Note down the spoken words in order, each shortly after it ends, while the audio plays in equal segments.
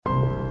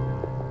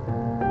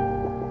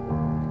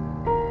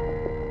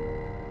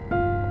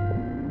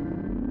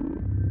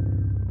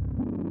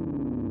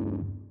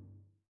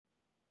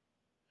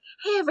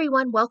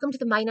everyone, welcome to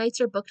the My Nights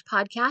Are Booked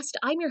podcast.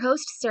 I'm your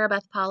host, Sarah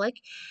Beth Pollock,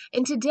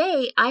 and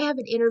today I have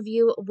an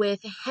interview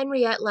with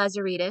Henriette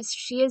Lazaridis.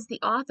 She is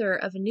the author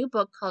of a new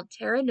book called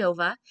Terra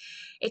Nova.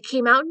 It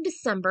came out in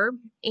December,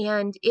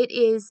 and it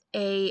is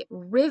a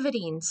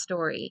riveting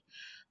story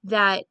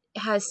that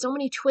has so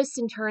many twists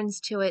and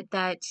turns to it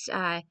that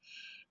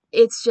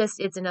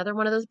it's another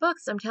one of those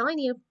books. I'm telling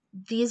you,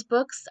 these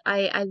books,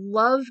 I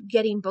love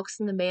getting books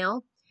in the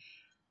mail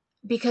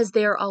because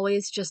they are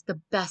always just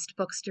the best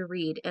books to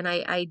read. And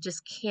I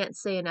just can't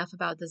say enough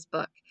about this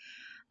book.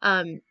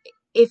 Um,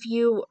 if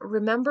you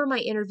remember my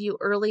interview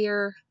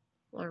earlier,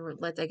 or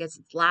I guess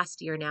it's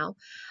last year now,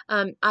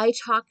 I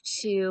talked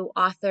to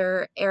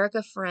author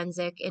Erica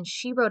Forensic, and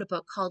she wrote a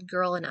book called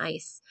Girl in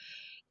Ice.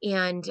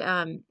 And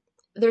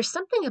there's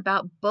something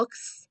about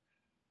books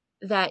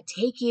that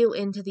take you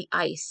into the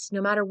ice,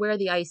 no matter where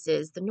the ice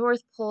is, the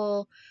North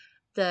Pole,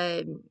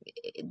 the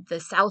the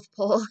South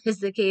Pole is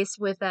the case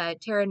with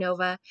Terra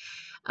Nova.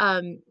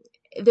 Um,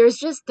 there is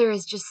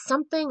just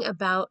something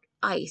about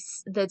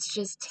ice that's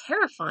just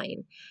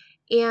terrifying.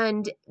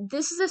 And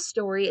this is a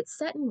story, it's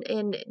set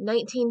in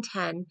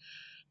 1910,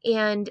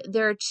 and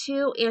there are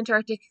two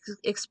Antarctic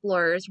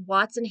explorers,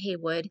 Watts and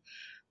Haywood.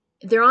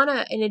 They're on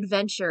an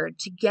adventure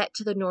to get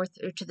to the North,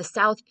 or to the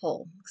South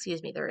Pole.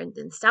 Excuse me, they're in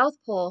the South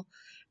Pole.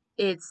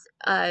 It's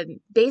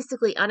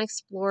basically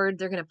unexplored.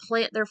 They're going to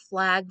plant their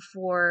flag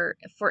for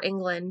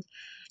England,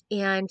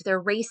 and they're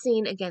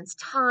racing against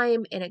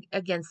time and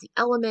against the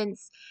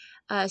elements,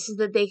 so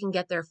that they can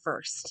get there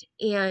first.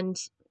 And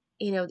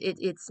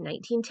it's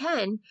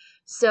 1910,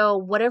 so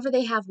whatever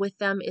they have with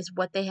them is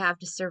what they have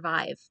to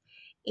survive.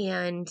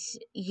 And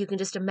you can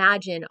just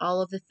imagine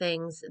all of the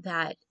things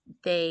that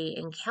they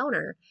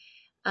encounter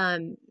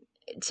um,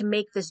 to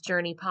make this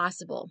journey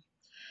possible.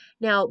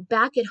 Now,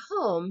 back at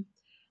home,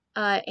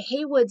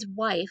 Haywood's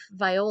wife,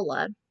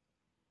 Viola,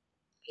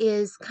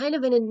 is kind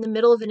of in the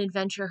middle of an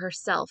adventure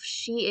herself.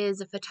 She is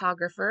a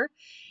photographer,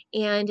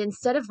 and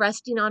instead of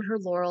resting on her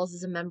laurels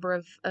as a member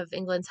of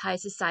England's high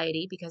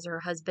society, because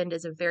her husband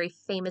is a very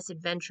famous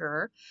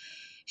adventurer,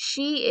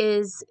 she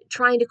is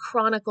trying to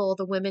chronicle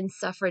the women's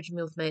suffrage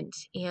movement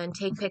and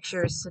take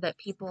pictures so that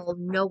people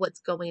know what's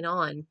going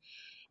on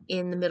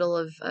in the middle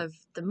of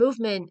the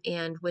movement,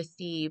 and with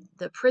the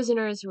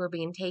prisoners who are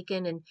being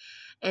taken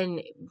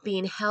and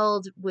being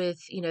held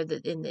with,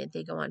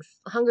 they go on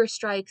hunger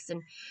strikes.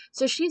 And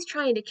so she's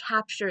trying to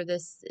capture the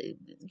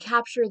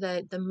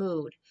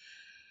mood.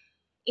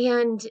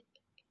 And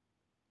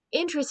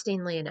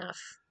interestingly enough,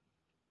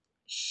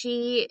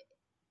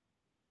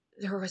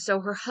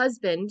 her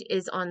husband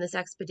is on this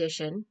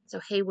expedition. So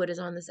Haywood is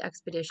on this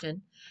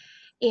expedition,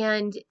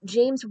 and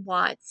James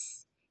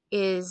Watts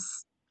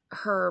is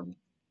her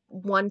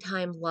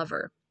one-time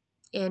lover,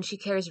 and she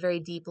cares very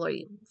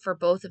deeply for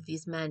both of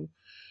these men.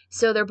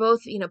 So they're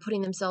both,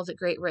 putting themselves at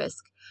great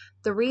risk.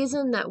 The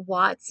reason that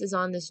Watts is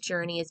on this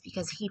journey is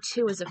because he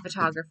too is a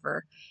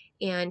photographer,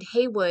 and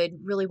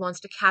Haywood really wants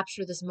to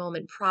capture this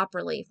moment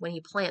properly when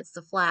he plants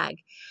the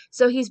flag.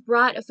 So he's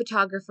brought a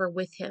photographer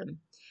with him.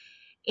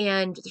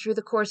 And through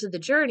the course of the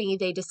journey,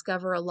 they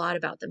discover a lot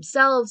about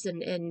themselves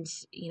and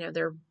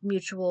their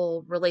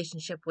mutual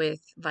relationship with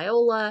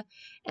Viola,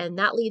 and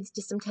that leads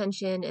to some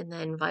tension. And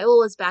then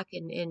Viola's back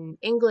in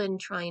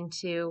England trying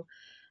to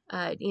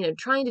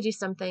do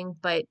something,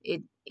 but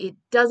it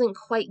doesn't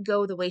quite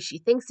go the way she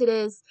thinks it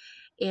is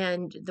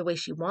and the way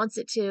she wants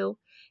it to.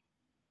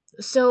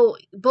 So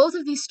both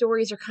of these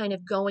stories are kind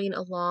of going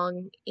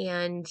along,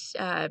 and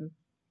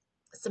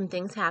some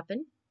things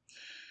happen.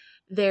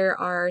 There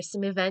are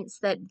some events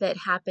that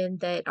happen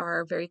that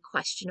are very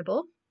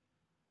questionable.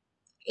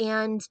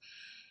 And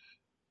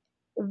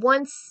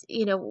once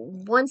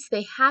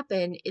they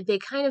happen, they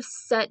kind of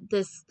set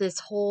this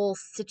whole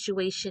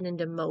situation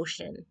into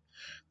motion.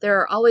 There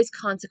are always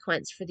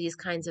consequences for these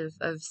kinds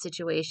of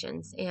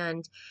situations.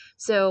 And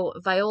so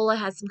Viola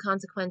has some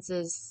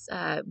consequences.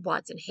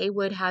 Watts and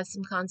Haywood has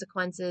some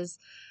consequences.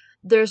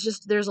 There's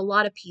a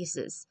lot of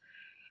pieces.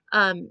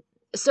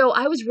 So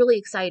I was really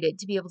excited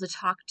to be able to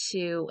talk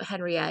to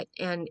Henriette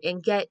and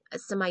get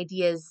some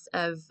ideas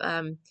of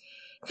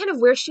kind of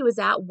where she was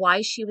at,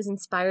 why she was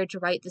inspired to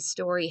write this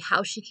story,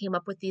 how she came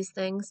up with these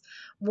things.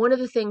 One of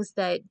the things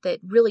that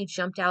really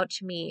jumped out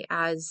to me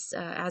as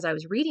I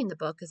was reading the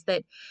book is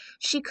that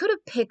she could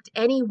have picked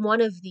any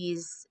one of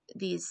these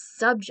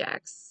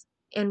subjects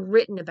and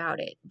written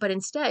about it, but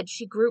instead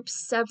she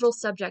groups several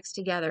subjects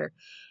together,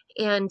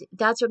 and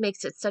that's what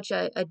makes it such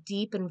a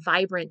deep and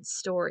vibrant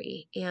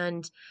story.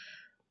 And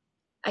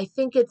I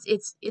think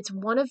it's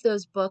one of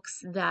those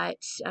books that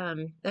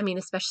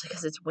especially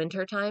because it's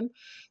winter time.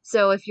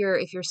 So if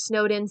you're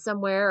snowed in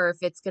somewhere, or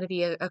if it's going to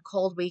be a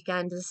cold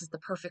weekend, this is the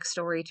perfect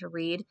story to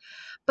read.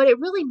 But it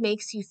really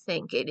makes you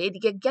think.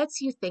 It gets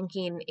you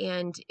thinking,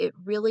 and it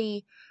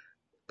really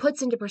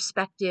puts into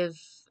perspective,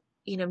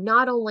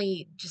 not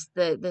only just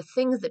the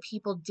things that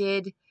people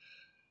did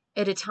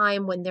at a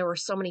time when there were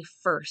so many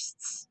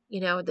firsts.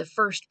 The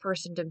first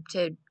person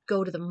to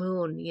go to the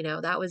moon,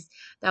 that was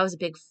a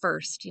big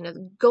first.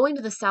 Going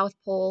to the South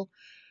Pole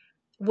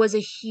was a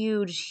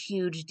huge,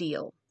 huge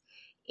deal.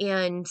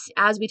 And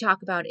as we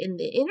talk about in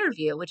the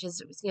interview, which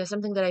is,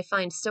 something that I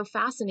find so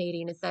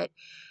fascinating, is that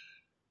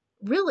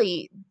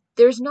really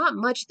there's not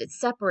much that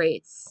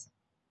separates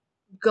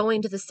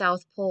going to the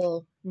South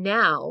Pole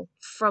now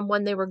from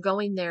when they were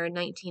going there in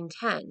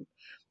 1910.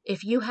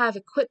 If you have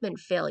equipment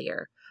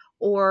failure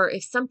or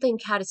if something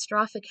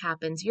catastrophic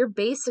happens, you're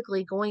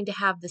basically going to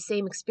have the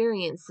same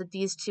experience that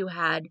these two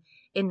had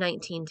in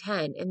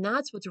 1910. And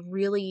that's what's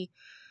really,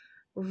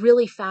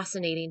 really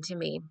fascinating to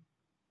me.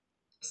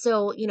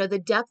 So, the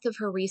depth of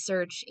her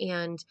research,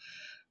 and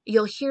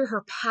you'll hear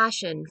her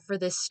passion for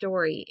this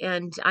story.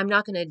 And I'm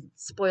not going to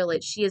spoil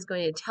it. She is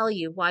going to tell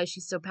you why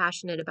she's so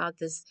passionate about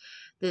this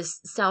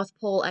South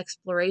Pole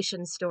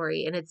exploration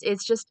story. And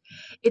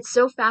it's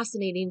so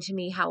fascinating to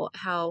me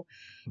how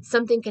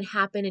something can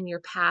happen in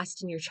your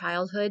past, in your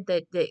childhood,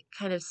 that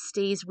kind of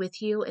stays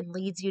with you and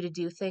leads you to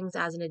do things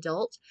as an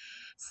adult.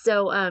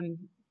 So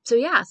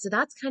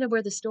that's kind of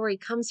where the story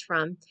comes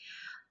from.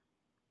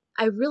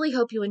 I really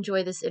hope you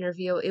enjoy this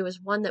interview. It was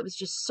one that was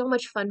just so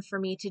much fun for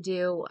me to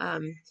do.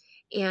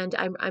 And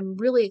I'm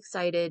really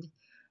excited.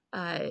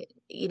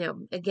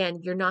 Again,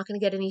 you're not going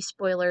to get any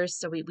spoilers,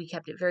 so we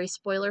kept it very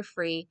spoiler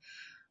free.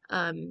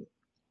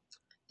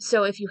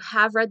 So if you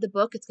have read the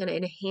book, it's going to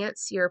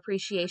enhance your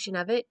appreciation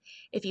of it.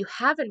 If you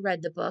haven't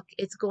read the book,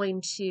 it's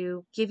going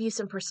to give you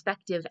some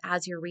perspective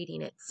as you're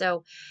reading it.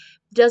 So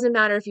it doesn't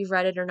matter if you've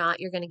read it or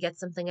not, you're going to get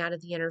something out of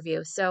the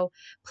interview. So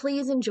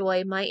please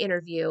enjoy my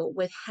interview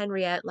with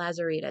Henriette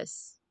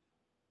Lazaridis.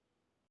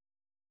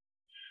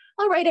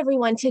 All right,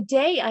 everyone.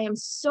 Today, I am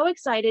so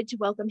excited to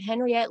welcome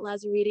Henriette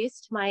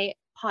Lazaridis to my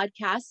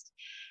podcast.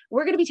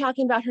 We're going to be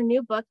talking about her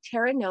new book,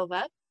 Terra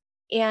Nova.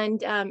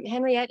 And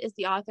Henriette is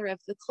the author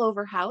of The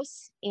Clover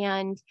House.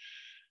 And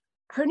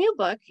her new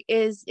book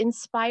is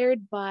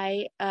inspired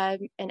by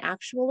an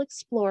actual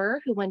explorer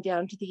who went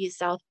down to the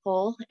South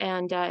Pole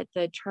and at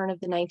the turn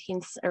of the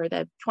 19th or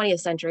the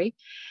 20th century.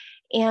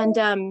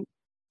 And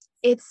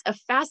it's a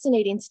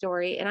fascinating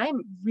story. And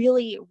I'm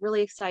really,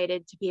 really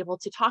excited to be able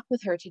to talk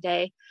with her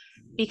today,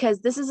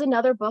 because this is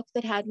another book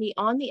that had me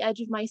on the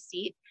edge of my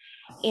seat.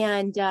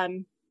 And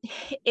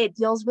it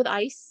deals with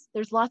ice.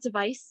 There's lots of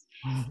ice.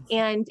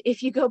 And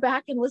if you go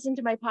back and listen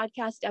to my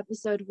podcast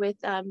episode with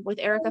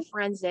Erica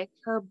Forensic,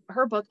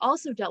 her book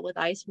also dealt with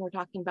ice. And we're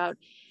talking about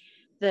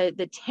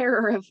the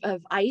terror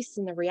of ice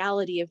and the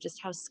reality of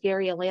just how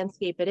scary a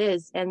landscape it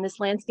is. And this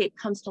landscape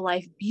comes to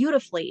life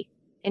beautifully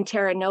in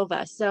Terra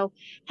Nova. So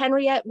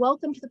Henriette,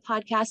 welcome to the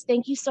podcast.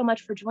 Thank you so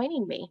much for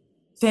joining me.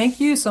 Thank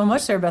you so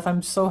much, Sarah Beth.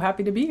 I'm so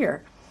happy to be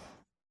here.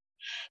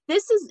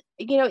 This is,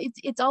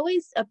 it's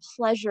always a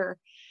pleasure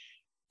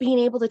being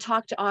able to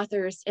talk to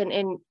authors and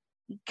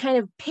kind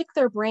of pick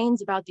their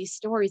brains about these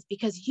stories,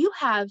 because you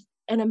have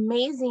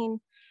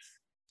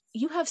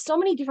so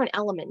many different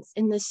elements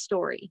in this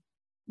story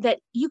that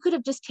you could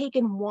have just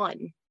taken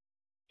one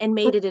and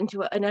made it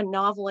into a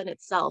novel in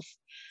itself.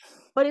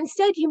 But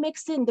instead you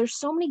mix in, there's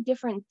so many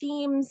different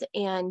themes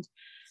and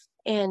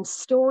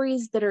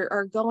stories that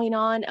are going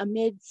on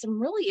amid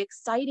some really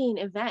exciting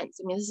events.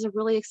 I mean, this is a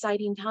really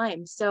exciting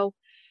time. So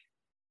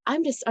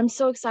I'm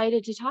so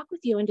excited to talk with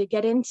you and to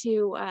get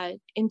into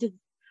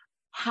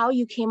how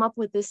you came up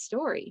with this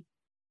story.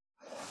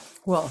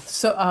 Well,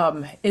 so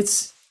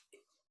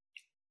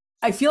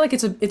I feel like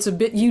it's a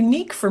bit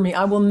unique for me.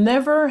 I will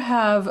never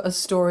have a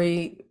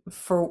story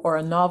or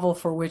a novel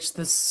for which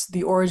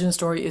the origin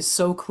story is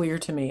so clear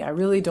to me. I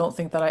really don't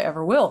think that I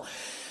ever will,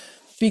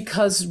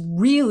 because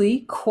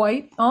really,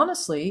 quite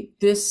honestly,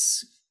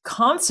 this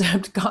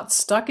concept got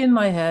stuck in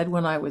my head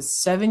when I was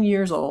 7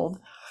 years old,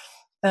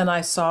 and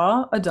I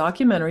saw a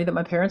documentary that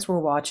my parents were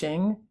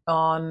watching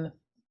on.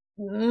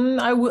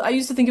 I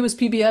used to think it was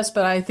PBS,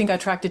 but I think I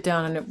tracked it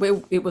down,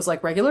 and it was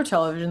like regular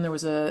television. There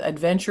was a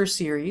adventure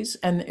series,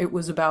 and it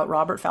was about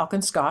Robert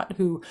Falcon Scott,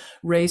 who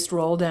raced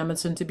Roald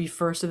Amundsen to be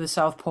first to the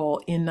South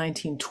Pole in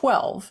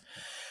 1912.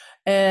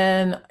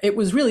 And it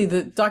was really,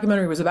 the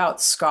documentary was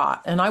about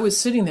Scott. And I was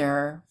sitting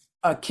there,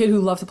 a kid who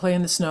loved to play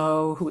in the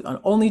snow, an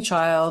only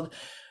child,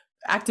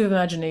 active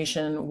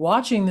imagination,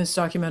 watching this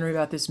documentary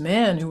about this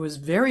man who was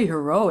very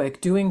heroic,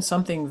 doing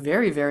something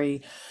very,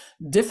 very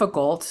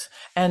difficult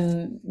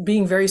and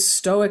being very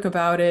stoic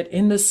about it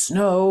in the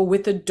snow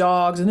with the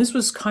dogs. And this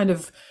was kind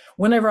of,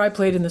 whenever I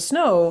played in the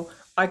snow,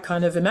 I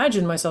kind of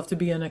imagined myself to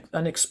be an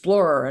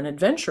explorer, an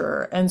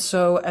adventurer. And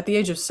so at the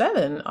age of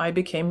 7, I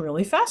became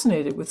really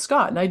fascinated with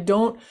Scott. And I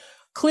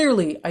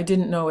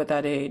didn't know at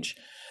that age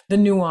the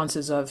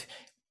nuances of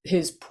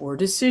his poor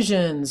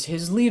decisions,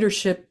 his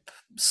leadership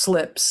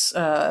slips,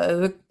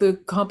 the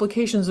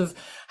complications of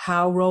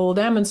how Roald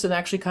Amundsen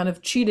actually kind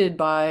of cheated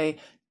by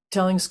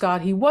telling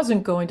Scott he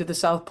wasn't going to the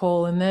South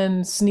Pole and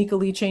then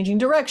sneakily changing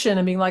direction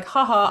and being like,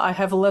 haha, I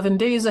have 11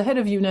 days ahead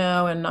of you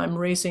now and I'm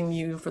racing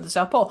you for the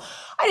South Pole.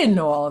 I didn't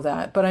know all of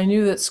that, but I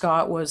knew that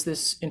Scott was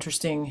this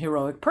interesting,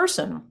 heroic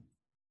person.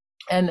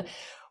 And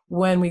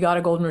when we got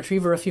a golden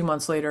retriever a few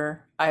months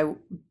later, I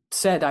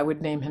said I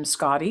would name him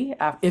Scotty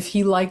if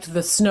he liked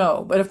the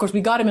snow. But of course,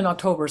 we got him in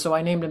October, so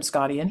I named him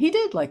Scotty, and he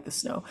did like the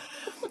snow.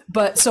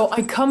 But so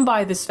I come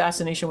by this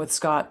fascination with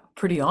Scott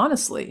pretty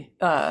honestly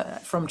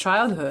from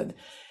childhood,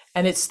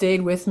 and it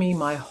stayed with me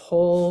my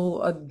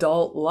whole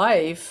adult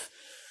life,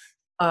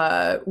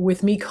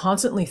 with me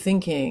constantly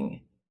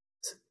thinking,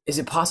 is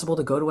it possible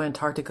to go to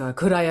Antarctica?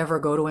 Could I ever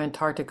go to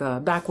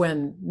Antarctica? Back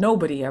when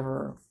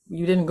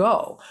you didn't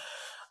go.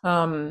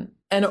 And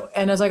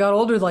as I got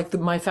older, like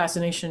my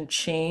fascination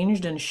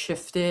changed and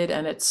shifted.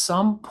 And at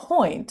some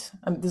point,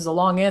 this is a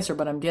long answer,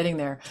 but I'm getting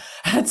there.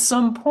 At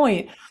some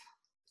point,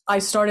 I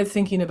started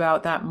thinking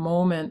about that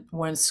moment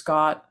when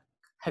Scott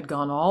had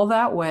gone all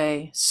that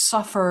way,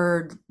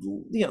 suffered,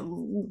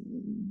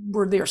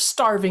 they're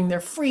starving,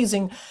 they're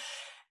freezing,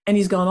 and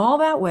he's gone all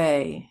that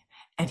way,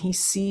 and he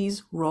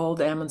sees Roald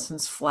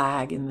Amundsen's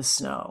flag in the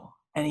snow,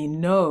 and he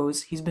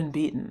knows he's been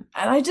beaten.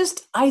 And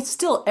I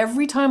still,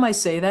 every time I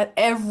say that,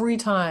 every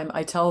time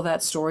I tell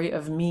that story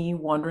of me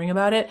wondering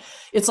about it,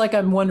 it's like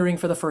I'm wondering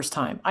for the first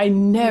time.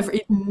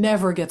 It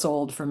never gets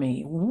old for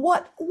me.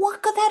 What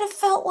could that have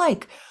felt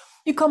like?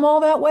 You come all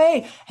that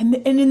way, and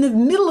in the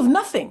middle of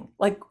nothing,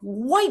 like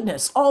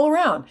whiteness all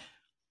around,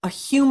 a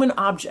human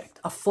object,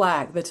 a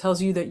flag that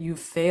tells you that you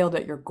failed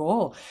at your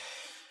goal.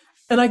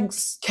 And I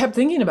kept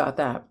thinking about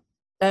that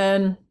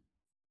and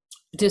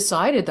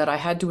decided that I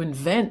had to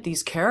invent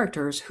these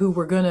characters who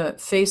were going to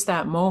face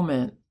that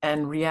moment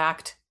and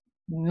react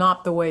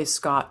not the way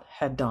Scott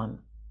had done,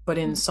 but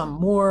in some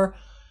more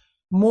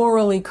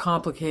morally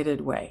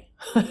complicated way.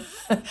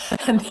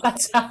 And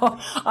that's how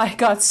I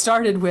got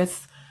started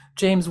with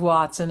James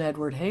Watts and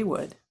Edward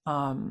Heywood.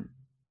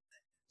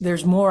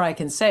 There's more I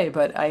can say,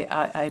 but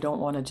I don't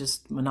want to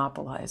just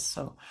monopolize.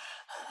 So.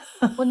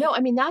 Well, no, I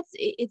mean,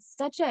 it's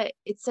such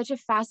a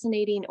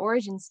fascinating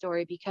origin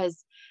story,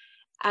 because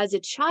as a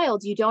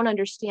child, you don't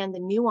understand the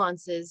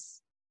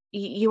nuances.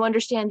 You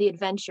understand the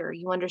adventure.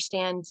 You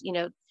understand,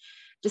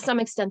 to some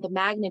extent, the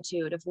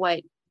magnitude of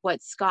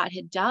what Scott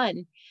had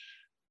done,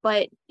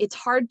 but it's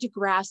hard to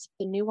grasp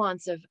the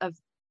nuance of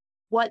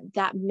what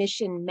that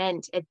mission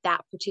meant at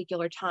that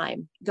particular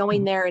time,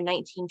 going there in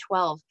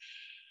 1912.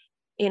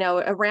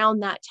 Around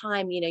that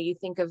time, you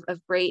think of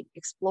great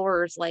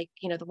explorers like,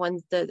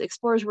 the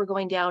explorers were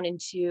going down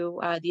into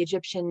the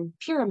Egyptian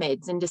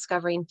pyramids and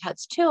discovering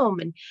Tut's tomb.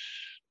 And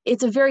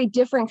it's a very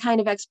different kind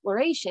of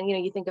exploration.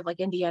 You think of like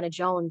Indiana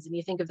Jones and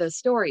you think of those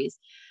stories.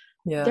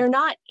 Yeah. They're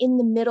not in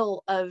the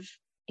middle of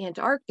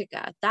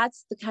Antarctica.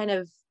 That's the kind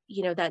of,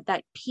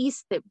 that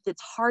piece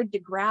that's hard to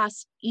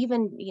grasp,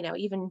 even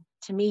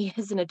to me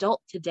as an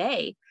adult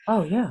today.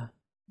 Oh, yeah.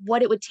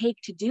 What it would take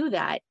to do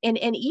that. And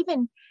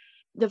even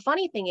the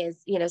funny thing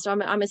is, so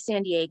I'm a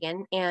San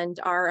Diegan, and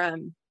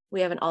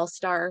we have an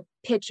all-star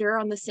pitcher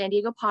on the San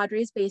Diego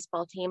Padres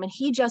baseball team, and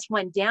he just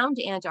went down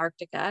to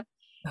Antarctica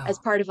as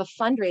part of a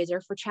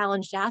fundraiser for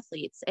challenged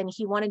athletes, and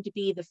he wanted to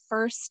be the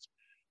first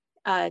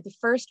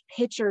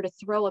pitcher to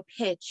throw a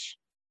pitch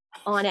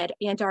on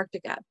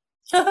Antarctica.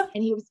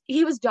 And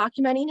he was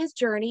documenting his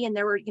journey, and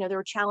there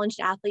were challenged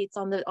athletes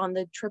on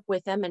the trip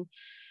with him, and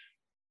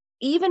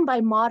even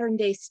by modern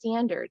day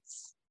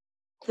standards,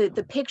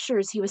 the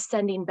pictures he was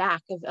sending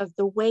back of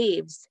the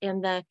waves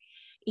and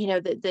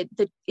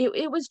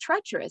it was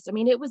treacherous. I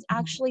mean, it was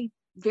actually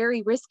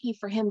very risky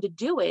for him to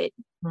do it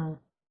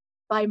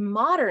by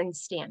modern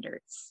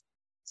standards.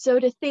 So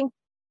to think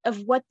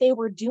of what they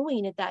were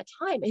doing at that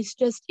time is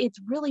it's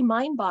really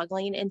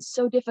mind-boggling and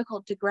so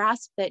difficult to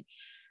grasp that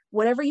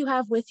whatever you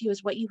have with you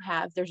is what you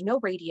have. There's no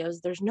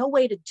radios. There's no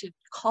way to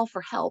call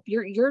for help.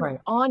 You're right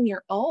on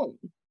your own.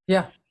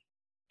 Yeah.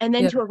 And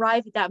then to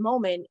arrive at that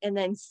moment and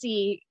then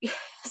see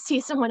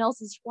someone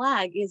else's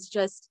flag is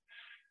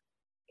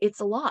it's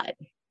a lot.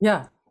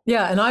 Yeah.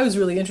 Yeah. And I was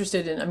really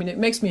interested it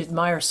makes me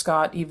admire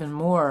Scott even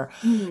more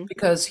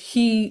because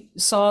he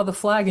saw the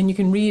flag, and you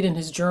can read in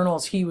his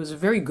journals, he was a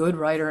very good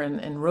writer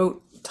and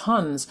wrote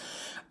tons.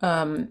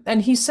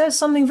 And he says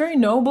something very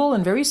noble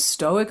and very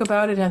stoic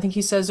about it. And I think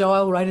he says,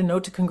 I'll write a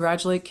note to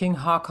congratulate King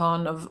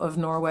Haakon of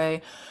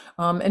Norway.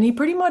 And he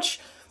pretty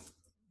much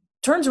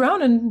turns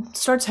around and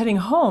starts heading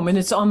home. And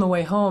it's on the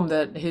way home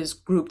that his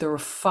group, there were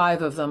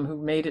 5 of them who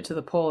made it to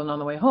the pole. And on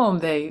the way home,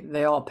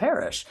 they all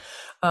perish.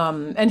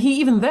 And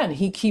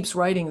he keeps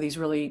writing these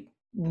really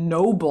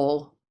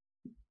noble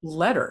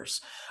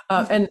letters.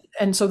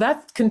 And so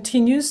that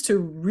continues to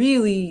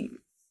really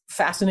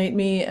fascinate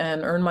me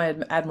and earn my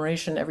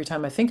admiration every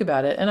time I think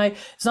about it. And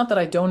it's not that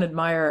I don't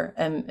admire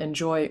and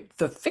enjoy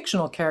the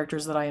fictional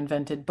characters that I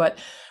invented, but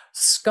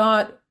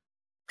Scott,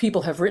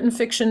 people have written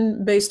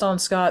fiction based on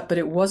Scott, but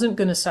it wasn't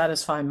going to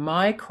satisfy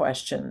my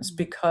questions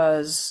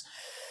because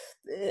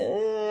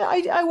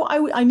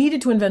I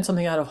needed to invent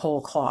something out of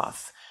whole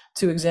cloth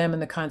to examine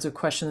the kinds of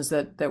questions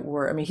that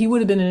were, he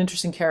would have been an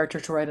interesting character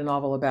to write a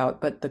novel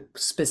about, but the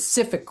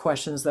specific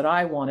questions that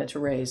I wanted to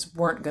raise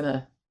weren't going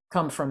to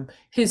come from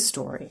his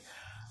story.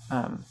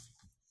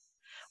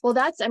 Well,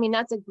 that's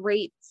a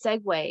great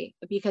segue,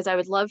 because I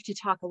would love to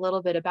talk a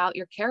little bit about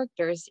your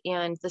characters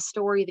and the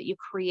story that you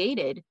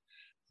created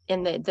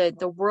and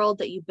the world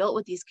that you built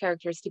with these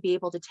characters to be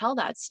able to tell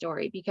that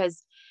story.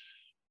 Because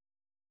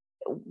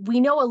we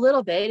know a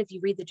little bit, if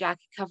you read the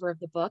jacket cover of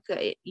the book,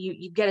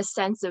 you get a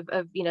sense of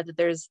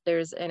that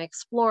there's an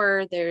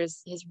explorer,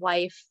 there's his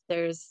wife,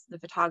 there's the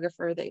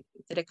photographer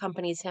that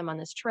accompanies him on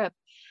this trip.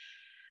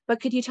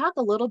 But could you talk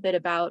a little bit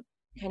about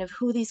kind of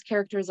who these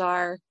characters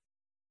are,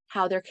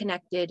 how they're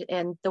connected,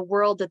 and the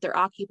world that they're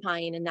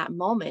occupying in that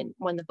moment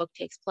when the book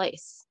takes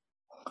place?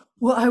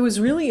 Well, I was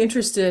really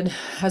interested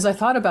as I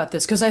thought about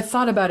this, because I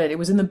thought about it. It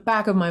was in the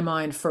back of my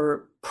mind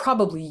for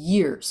probably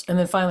years. And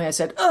then finally I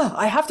said, oh,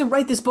 I have to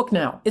write this book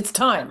now. It's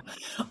time.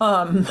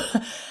 Um,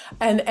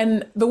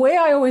 and the way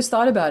I always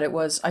thought about it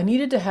was I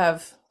needed to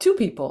have two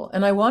people,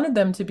 and I wanted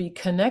them to be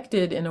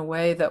connected in a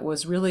way that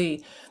was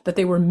really that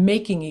they were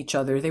making each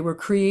other. They were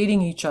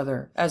creating each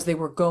other as they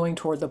were going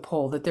toward the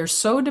pole, that they're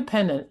so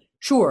dependent,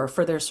 sure,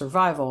 for their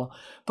survival,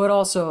 but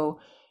also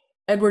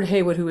Edward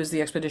Heywood, who is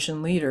the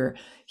expedition leader,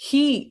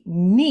 he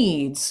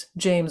needs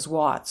James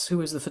Watts, who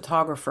is the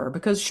photographer,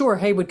 because sure,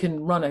 Heywood can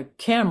run a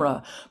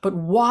camera, but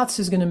Watts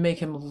is going to make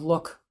him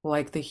look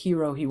like the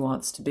hero he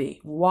wants to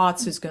be.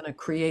 Watts is going to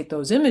create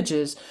those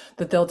images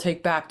that they'll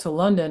take back to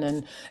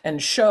London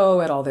and show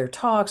at all their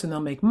talks, and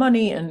they'll make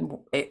money, and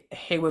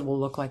Heywood will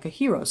look like a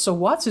hero. So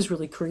Watts is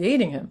really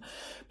creating him.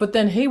 But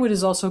then Heywood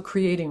is also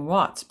creating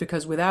Watts,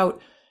 because without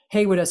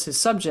Heywood as his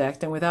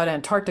subject and without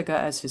Antarctica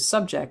as his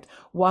subject,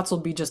 Watts will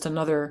be just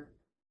another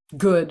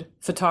good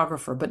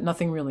photographer, but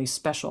nothing really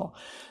special.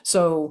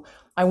 So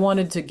I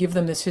wanted to give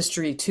them this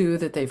history too,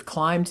 that they've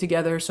climbed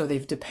together. So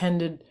they've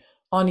depended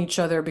on each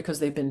other because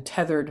they've been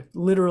tethered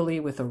literally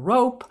with a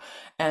rope.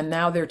 And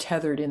now they're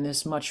tethered in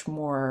this much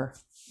more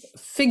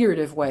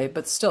figurative way,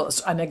 but still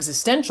an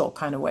existential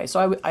kind of way.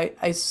 So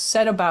I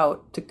set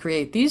about to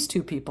create these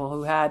two people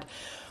who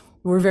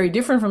were very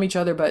different from each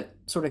other, but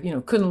sort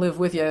of, couldn't live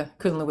with you,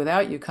 couldn't live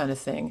without you kind of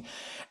thing.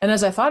 And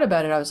as I thought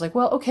about it, I was like,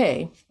 well,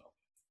 okay,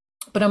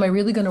 but am I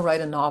really going to write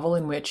a novel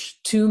in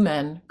which two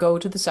men go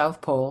to the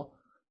South Pole,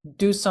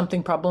 do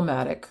something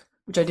problematic,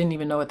 which I didn't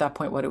even know at that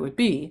point what it would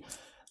be,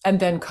 and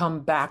then come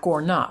back or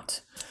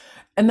not?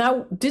 And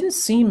that didn't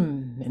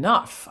seem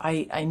enough.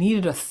 I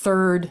needed a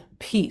third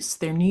piece.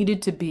 There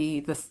needed to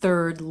be the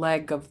third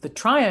leg of the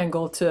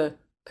triangle to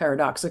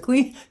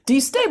paradoxically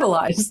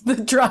destabilize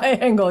the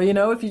triangle.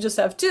 If you just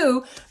have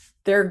two,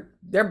 they're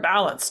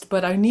balanced,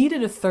 but I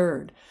needed a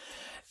third.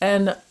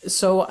 And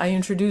so I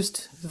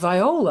introduced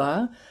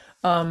Viola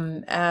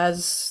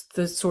as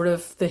the sort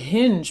of the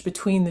hinge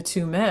between the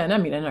two men. I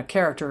mean, and a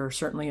character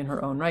certainly in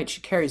her own right.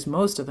 She carries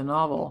most of the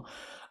novel.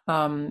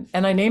 And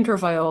I named her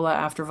Viola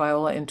after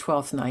Viola in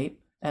Twelfth Night.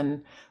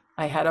 And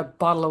I had a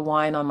bottle of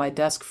wine on my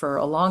desk for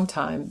a long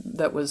time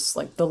that was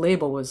like, the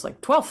label was like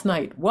Twelfth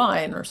Night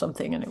wine or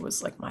something. And it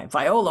was like my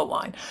Viola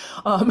wine.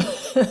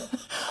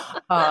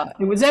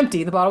 It was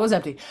empty. The bottle was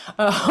empty.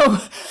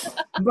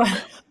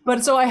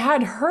 But so I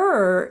had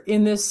her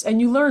in this,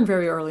 and you learn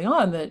very early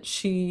on that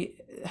she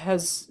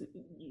is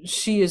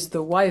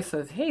the wife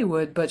of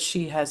Heywood, but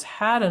she has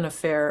had an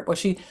affair. Well,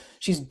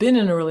 she's been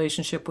in a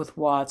relationship with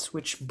Watts,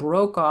 which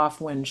broke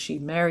off when she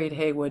married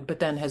Heywood, but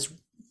then has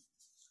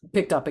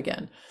picked up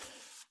again.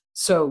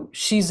 So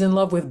she's in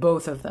love with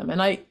both of them.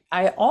 And I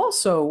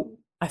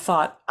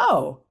thought,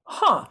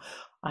 I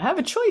have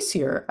a choice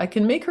here. I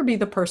can make her be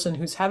the person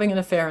who's having an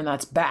affair, and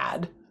that's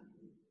bad,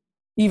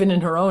 even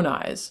in her own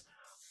eyes.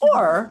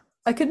 Or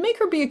I could make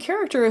her be a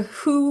character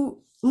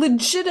who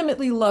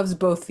legitimately loves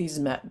both these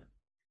men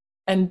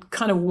and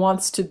kind of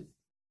wants to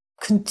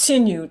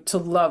continue to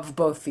love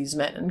both these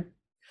men. And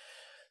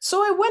so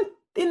I went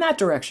in that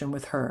direction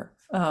with her.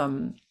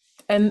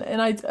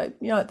 And I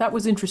that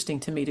was interesting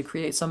to me, to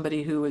create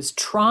somebody who is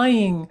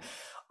trying,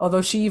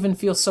 although she even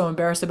feels so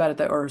embarrassed about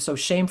it, or so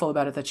shameful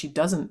about it, that she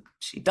doesn't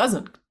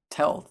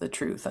tell the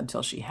truth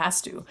until she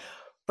has to.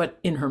 But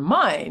in her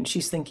mind,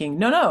 she's thinking,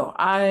 no,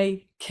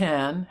 I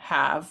can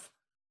have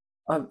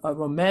a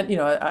romance,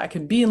 I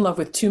can be in love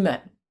with two men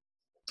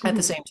at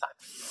the same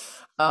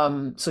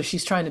time. So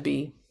she's trying to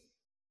be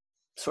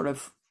sort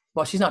of,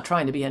 well, she's not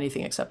trying to be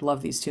anything except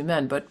love these two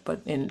men,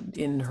 but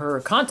in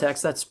her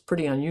context, that's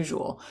pretty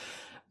unusual.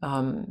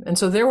 And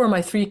so there were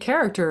my three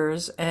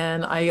characters.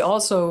 And I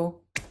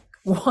also,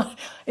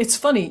 it's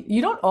funny,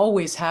 you don't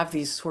always have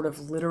these sort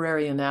of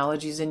literary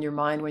analogies in your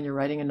mind when you're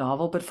writing a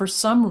novel, but for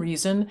some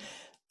reason,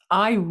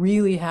 I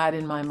really had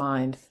in my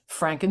mind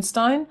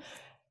Frankenstein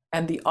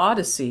and the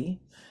Odyssey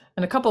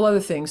and a couple other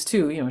things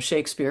too,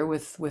 Shakespeare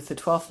with the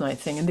Twelfth Night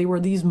thing. And they were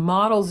these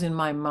models in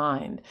my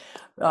mind.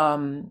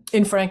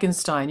 In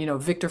Frankenstein,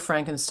 Victor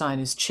Frankenstein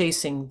is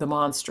chasing the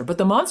monster, but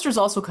the monster's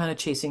also kind of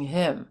chasing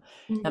him.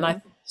 Mm-hmm. And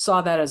I saw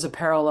that as a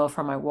parallel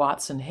for my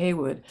Watts and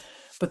Heywood.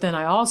 But then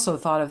I also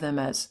thought of them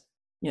as,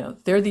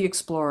 they're the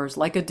explorers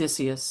like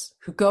Odysseus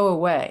who go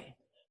away,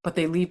 but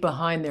they leave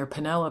behind their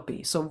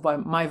Penelope. So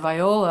my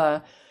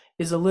Viola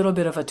is a little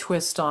bit of a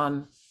twist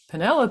on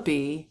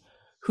Penelope,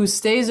 who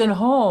stays at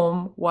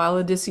home while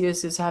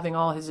Odysseus is having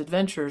all his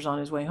adventures on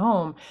his way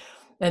home.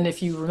 And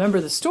if you remember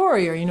the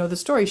story, or the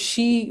story,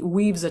 she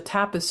weaves a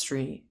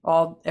tapestry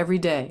every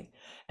day.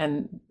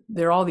 And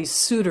there are all these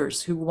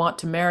suitors who want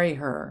to marry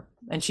her.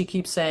 And she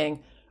keeps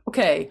saying,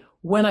 okay,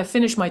 when I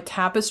finish my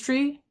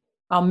tapestry,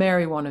 I'll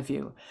marry one of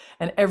you.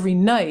 And every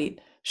night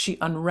she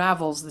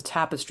unravels the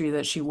tapestry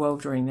that she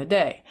wove during the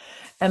day.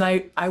 And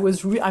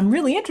I'm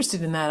really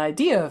interested in that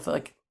idea of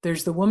like,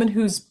 there's the woman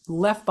who's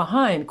left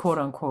behind, quote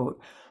unquote,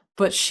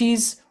 but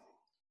she's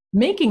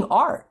making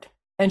art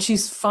and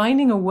she's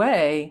finding a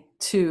way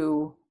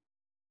to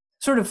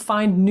sort of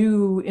find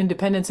new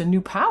independence and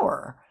new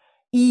power,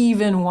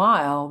 even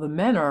while the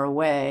men are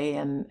away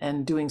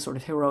and doing sort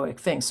of heroic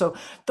things. So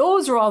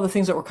those are all the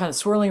things that were kind of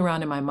swirling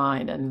around in my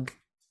mind. And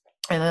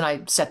then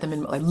I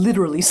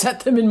literally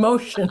set them in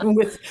motion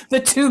with the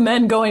two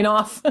men going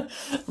off,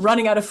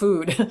 running out of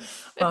food.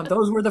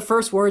 Those were the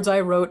first words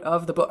I wrote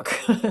of the book.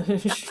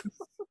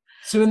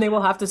 Soon they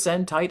will have to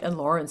send Tite and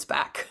Lawrence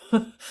back.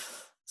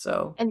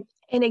 So.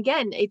 And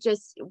again,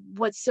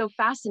 what's so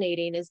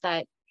fascinating is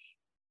that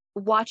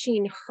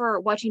watching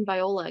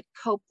Viola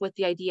cope with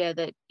the idea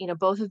that,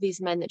 both of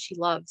these men that she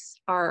loves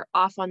are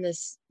off on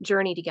this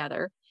journey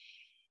together,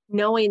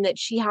 knowing that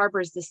she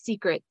harbors the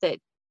secret that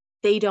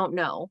they don't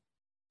know.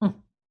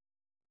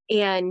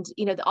 And,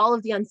 all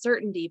of the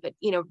uncertainty, but,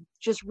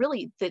 just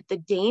really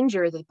the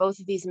danger that both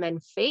of these men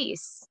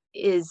face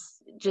is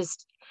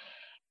just,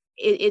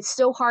 it's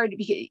so hard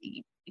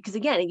because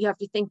again, you have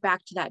to think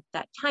back to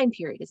that time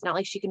period. It's not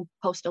like she can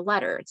post a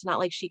letter. It's not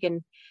like she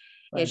can,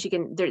 Right. she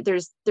can,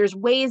 there's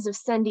ways of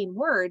sending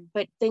word,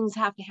 but things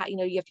have to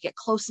you have to get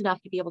close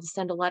enough to be able to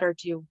send a letter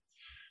to,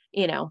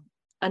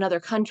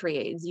 another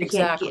country. You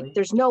Exactly.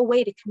 there's no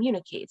way to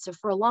communicate. So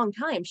for a long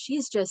time,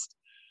 she's just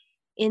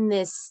in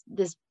this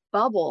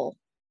bubble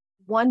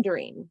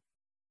wondering,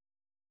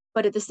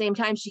 but at the same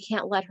time, she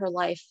can't let her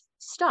life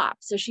stop.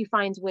 So she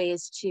finds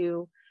ways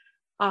to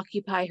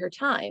occupy her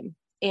time.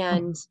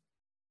 And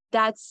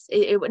that's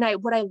it.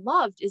 What I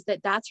loved is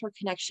that that's her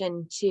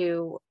connection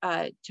to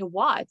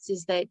Watts,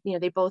 is that,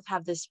 they both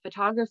have this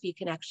photography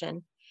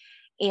connection.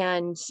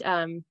 And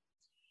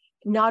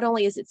not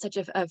only is it such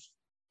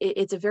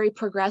it's a very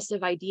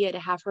progressive idea to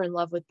have her in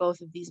love with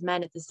both of these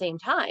men at the same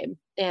time.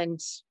 And,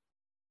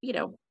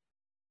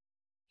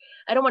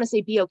 I don't want to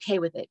say be okay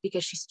with it,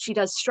 because she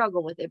does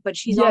struggle with it, but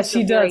she's also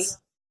she does.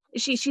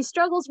 She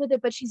struggles with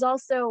it, but she's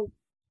also,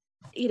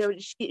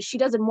 she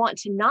doesn't want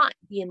to not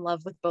be in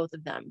love with both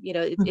of them.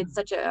 It's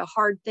such a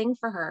hard thing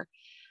for her,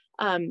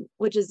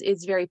 which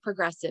is very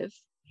progressive.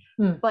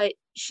 But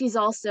she's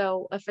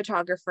also a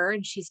photographer,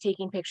 and she's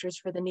taking pictures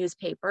for the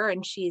newspaper,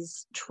 and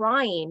she's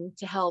trying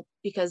to help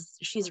because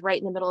she's right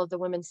in the middle of the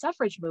women's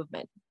suffrage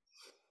movement.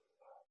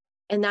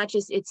 And that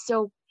just,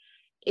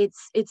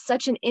 it's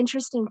such an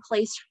interesting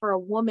place for a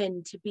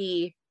woman to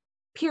be,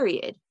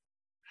 period.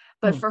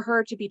 But for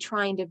her to be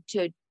trying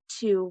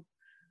to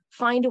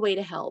find a way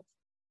to help.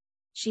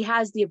 She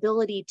has the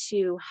ability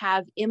to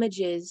have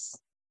images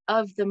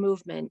of the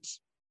movement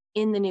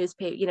in the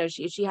newspaper.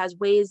 She has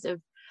ways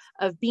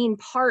of being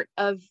part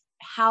of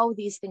how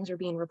these things are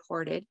being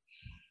reported.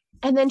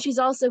 And then she's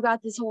also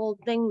got this whole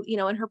thing,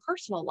 in her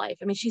personal life.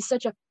 I mean, she's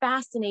such a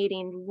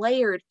fascinating,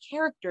 layered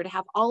character to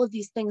have all of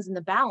these things in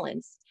the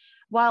balance,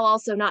 while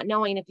also not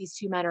knowing if these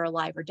two men are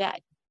alive or dead.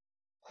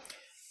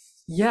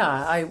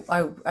 Yeah,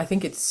 I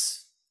think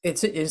it's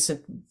a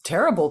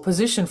terrible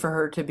position for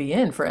her to be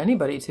in, for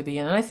anybody to be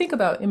in. And I think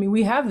about,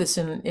 we have this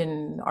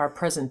in our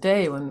present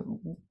day,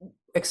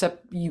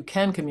 except you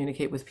can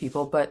communicate with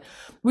people. But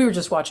we were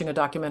just watching a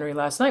documentary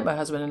last night, my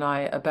husband and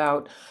I,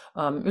 about,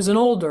 it was an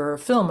older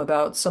film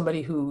about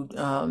somebody who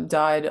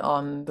died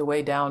on the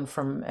way down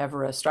from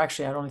Everest. Or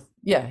actually,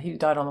 he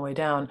died on the way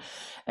down.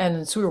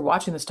 And so we were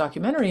watching this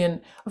documentary, and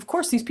of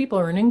course these people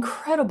are in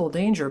incredible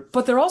danger,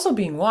 but they're also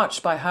being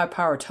watched by high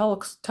power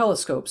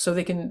telescopes. So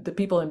the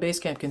people in base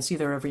camp can see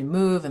their every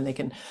move, and they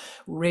can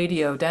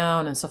radio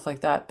down and stuff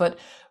like that. But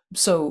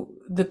so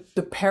the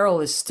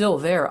peril is still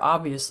there.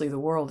 Obviously, the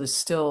world is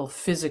still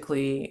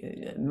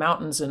physically,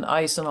 mountains and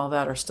ice and all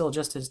that are still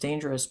just as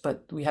dangerous,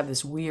 but we have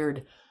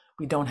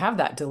we don't have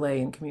that delay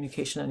in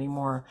communication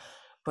anymore.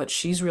 But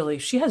she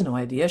has no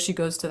idea. She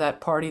goes to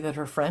that party that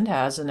her friend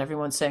has, and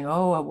everyone's saying,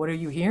 oh, what are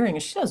you hearing?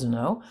 And she doesn't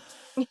know.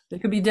 They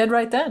could be dead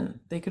right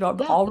then. They could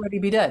already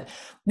be dead.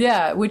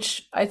 Yeah,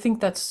 which I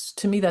think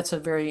to me, that's a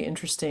very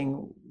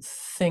interesting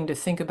thing to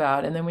think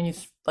about. And then when you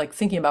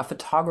thinking about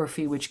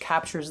photography, which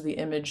captures the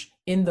image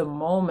in the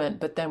moment,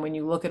 but then when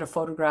you look at a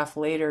photograph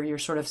later, you're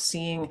sort of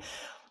seeing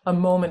a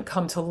moment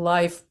come to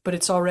life, but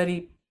it's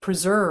already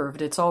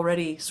preserved. It's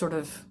already sort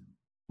of,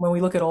 when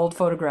we look at old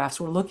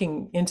photographs, we're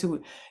looking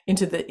into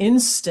the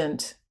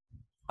instant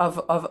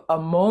of a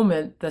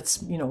moment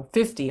that's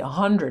 50,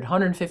 100,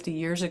 150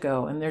 years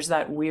ago. And there's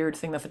that weird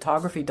thing that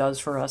photography does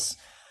for us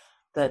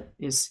that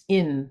is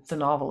in the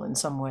novel in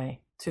some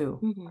way too.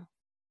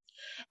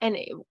 And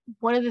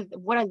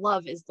what I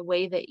love is the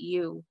way that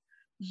you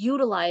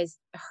utilize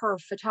her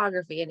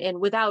photography, and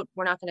we're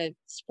not going to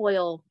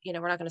spoil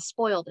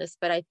this,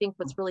 but I think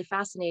what's really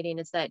fascinating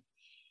is that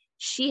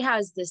she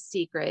has this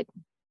secret,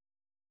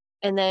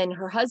 and then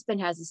her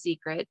husband has a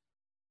secret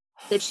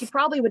that she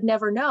probably would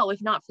never know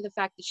if not for the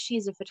fact that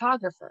she's a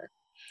photographer.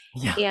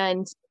 Yeah.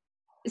 And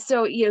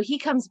so, he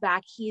comes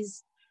back,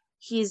 he's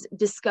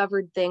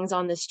discovered things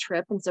on this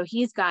trip, and so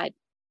he's got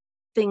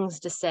things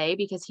to say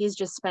because he's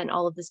just spent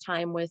all of this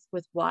time with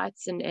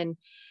Watts, and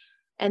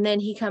then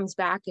he comes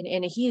back,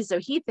 and he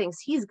thinks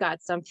he's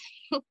got something.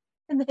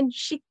 And then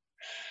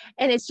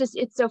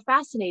it's so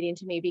fascinating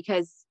to me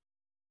because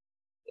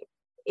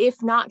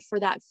if not for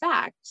that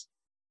fact,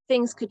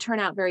 things could turn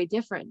out very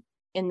different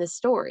in this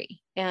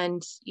story.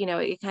 And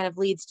it kind of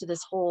leads to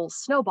this whole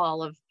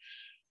snowball of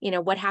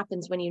what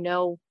happens when you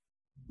know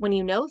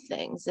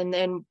things. And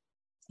then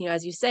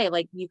as you say,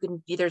 like,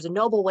 there's a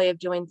noble way of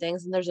doing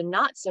things and there's a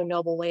not so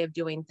noble way of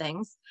doing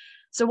things.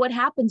 So what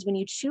happens when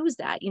you choose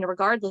that,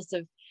 regardless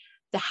of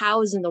the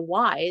hows and the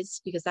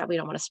whys, because that we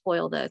don't want to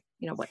spoil the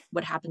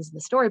what happens in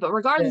the story, but Yeah.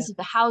 regardless of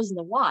the hows and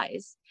the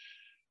whys,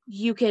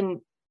 you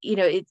can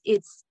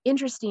it's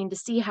interesting to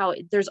see how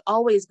there's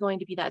always going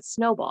to be that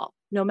snowball.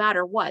 No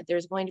matter what,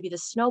 there's going to be the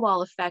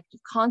snowball effect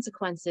of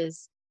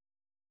consequences,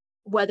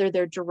 whether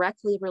they're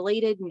directly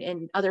related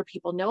and other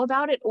people know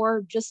about it,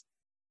 or just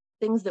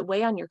things that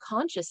weigh on your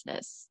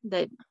consciousness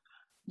that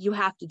you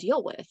have to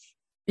deal with.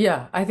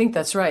 Yeah, I think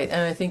that's right.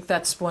 And I think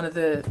that's one of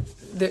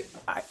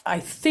I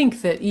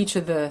think that each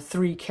of the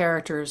three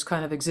characters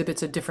kind of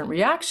exhibits a different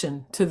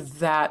reaction to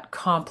that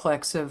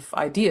complex of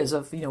ideas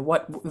of,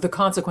 what the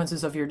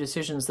consequences of your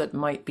decisions that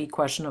might be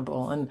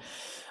questionable. And,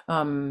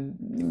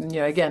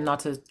 again,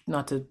 not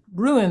to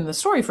ruin the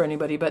story for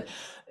anybody, but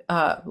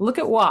look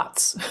at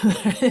Watts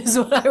is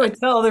what I would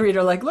tell the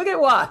reader. Like, look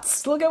at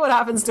Watts. Look at what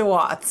happens to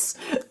Watts.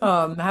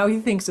 How he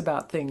thinks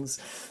about things.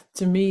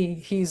 To me,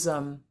 he's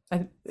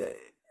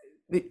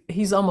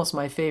almost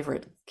my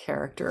favorite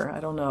character. I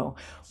don't know,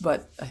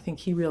 but I think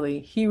he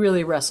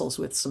really wrestles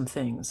with some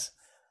things.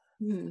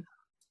 Hmm.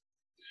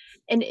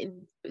 And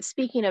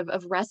speaking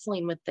of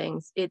wrestling with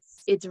things,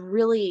 it's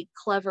really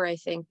clever, I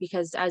think,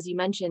 because as you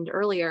mentioned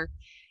earlier,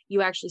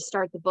 you actually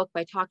start the book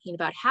by talking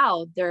about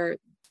how they're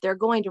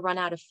going to run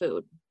out of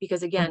food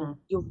because, again,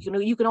 Hmm.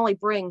 you can only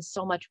bring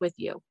so much with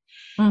you,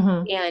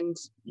 Hmm. and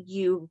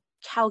you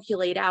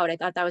calculate out. I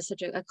thought that was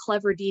such a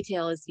clever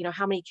detail, is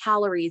how many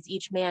calories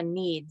each man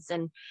needs,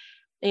 and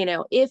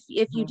if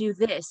you do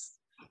this,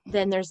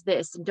 then there's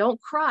this, and don't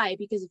cry,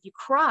 because if you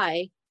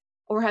cry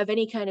or have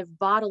any kind of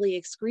bodily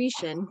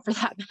excretion for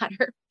that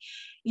matter,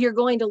 you're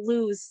going to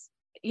lose,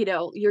 you're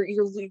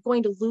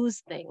going to lose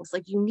things.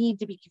 Like, you need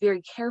to be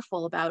very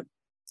careful about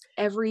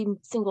every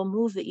single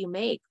move that you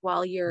make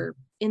while you're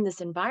in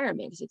this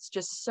environment, because it's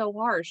just so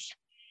harsh.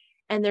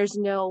 And there's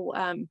no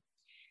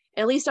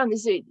at least on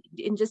this,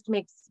 and just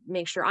to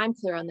make sure I'm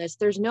clear on this,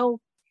 there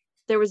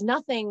was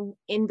nothing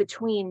in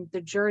between the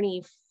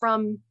journey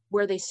from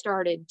where they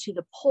started to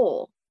the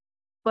pole,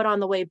 but on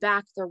the way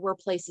back there were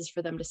places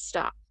for them to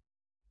stop.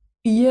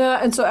 Yeah,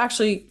 and so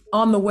actually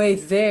on the way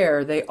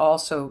there, they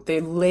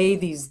lay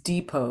these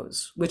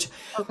depots, which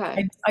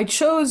Okay. I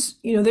chose.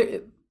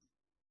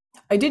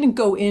 I didn't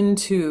go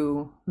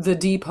into the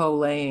depot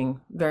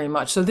laying very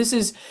much. So this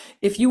is,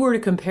 if you were to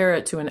compare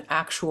it to an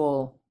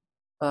actual,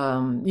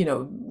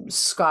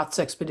 Scott's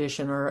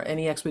expedition or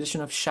any expedition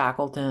of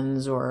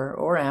Shackleton's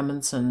or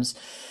Amundsen's,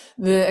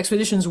 the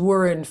expeditions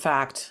were in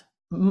fact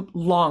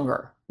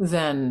longer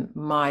than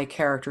my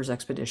character's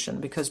expedition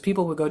because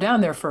people would go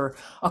down there for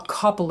a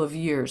couple of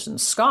years.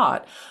 And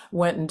Scott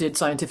went and did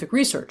scientific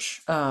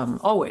research.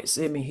 Always,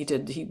 I mean,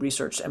 he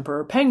researched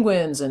emperor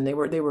penguins, and they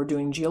were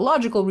doing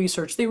geological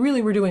research. They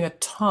really were doing a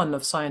ton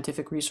of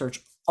scientific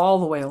research all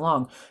the way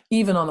along,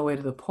 even on the way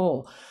to the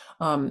pole.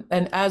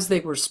 And as they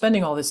were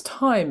spending all this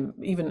time,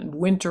 even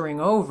wintering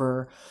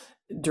over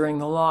during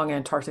the long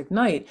Antarctic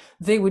night,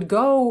 they would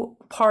go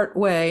part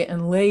way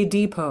and lay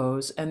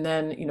depots, and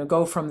then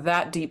go from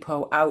that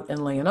depot out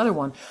and lay another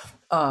one.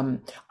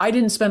 I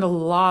didn't spend a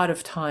lot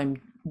of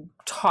time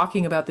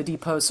talking about the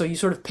depots, so you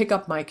sort of pick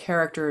up my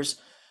characters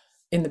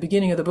in the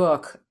beginning of the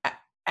book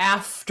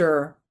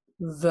after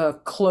the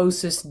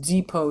closest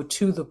depot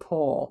to the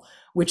pole,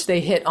 which they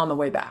hit on the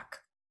way back.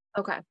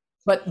 Okay.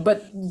 But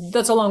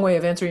that's a long way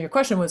of answering your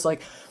question. Was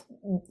like,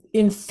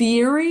 in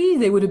theory,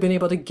 they would have been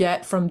able to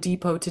get from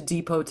depot to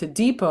depot to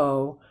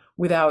depot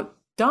without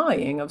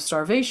dying of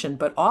starvation.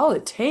 But all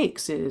it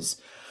takes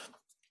is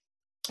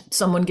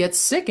someone gets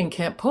sick and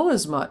can't pull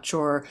as much,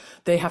 or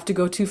they have to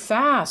go too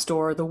fast,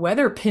 or the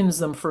weather pins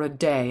them for a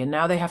day and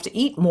now they have to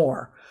eat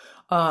more.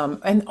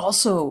 And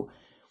also,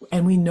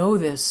 and we know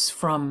this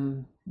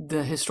from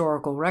the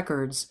historical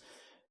records,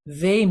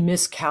 they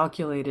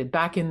miscalculated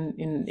back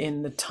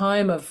in the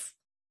time of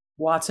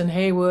Watson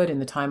Haywood, in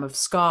the time of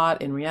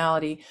Scott. In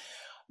reality,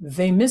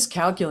 they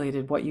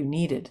miscalculated what you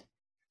needed.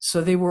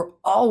 So they were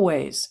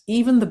always,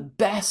 even the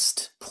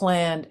best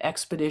planned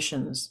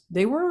expeditions,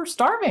 they were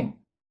starving.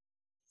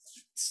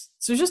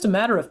 So it's just a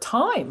matter of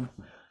time,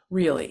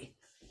 really.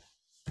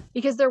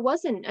 Because there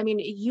wasn't, I mean,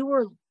 you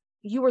were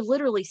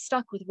literally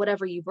stuck with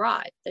whatever you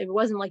brought. It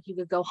wasn't like you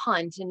could go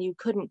hunt and you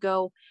couldn't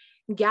go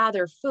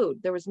gather food.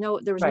 There was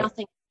Right.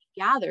 nothing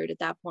gathered at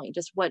that point,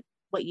 just what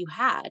you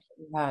had.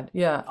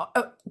 Yeah.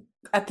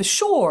 at the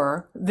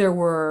shore, there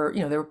were,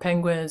 there were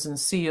penguins and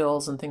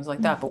seals and things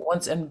like that,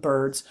 and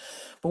birds.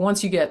 But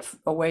once you get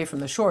away from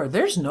the shore,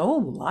 there's no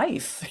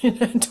life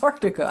in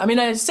Antarctica. I mean,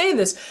 I say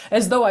this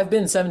as though I've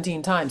been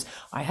 17 times.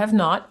 I have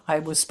not. I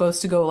was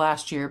supposed to go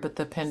last year, but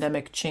the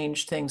pandemic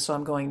changed things, so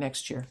I'm going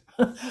next year.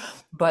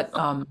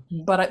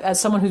 As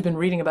someone who's been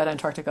reading about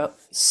Antarctica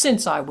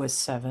since I was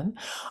 7,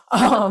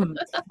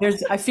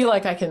 I feel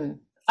like I can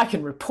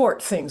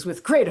report things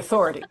with great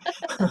authority.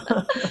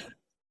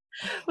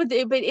 But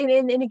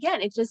and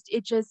again,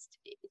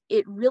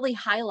 it really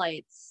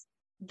highlights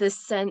the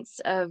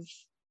sense of,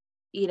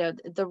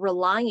 the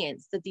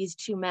reliance that these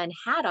two men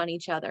had on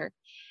each other,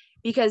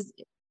 because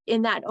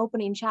in that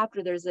opening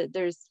chapter, there's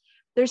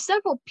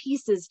several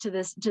pieces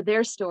to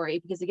their story,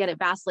 because again, it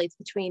vacillates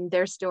between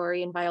their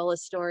story and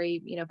Viola's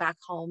story, back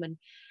home.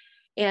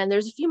 And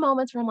there's a few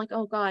moments where I'm like,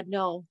 oh God,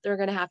 no, they're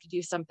going to have to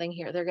do something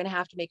here. They're going to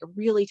have to make a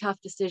really tough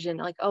decision.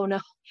 Like, oh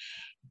no,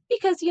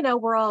 because,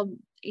 we're all,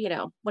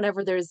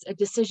 whenever there's a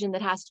decision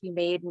that has to be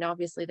made, and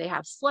obviously they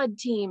have sled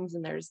teams,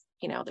 and there's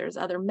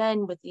other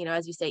men with,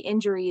 as you say,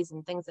 injuries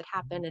and things that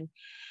happen. And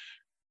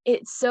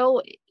it's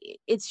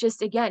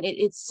just, again,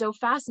 it's so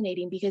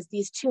fascinating, because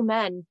these two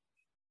men,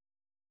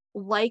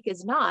 like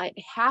as not,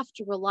 have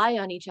to rely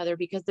on each other,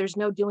 because there's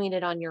no doing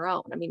it on your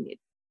own. I mean,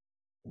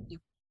 you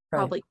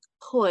probably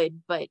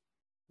could, but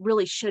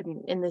really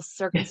shouldn't in this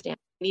circumstance.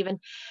 And even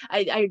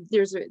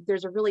there's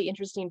a really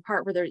interesting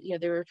part where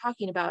they were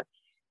talking about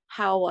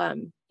how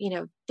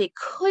they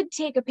could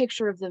take a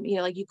picture of them,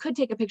 like you could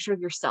take a picture of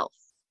yourself.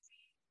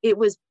 It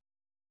was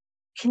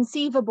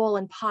conceivable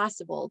and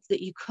possible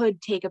that you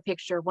could take a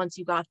picture once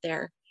you got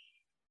there,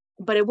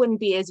 but it wouldn't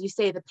be, as you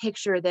say, the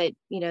picture that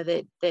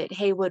that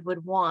Haywood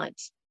would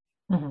want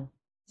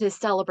to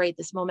celebrate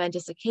this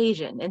momentous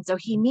occasion. And so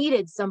he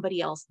needed somebody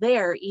else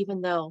there,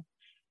 even though,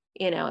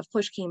 if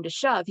push came to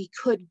shove, he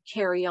could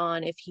carry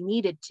on if he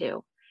needed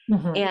to.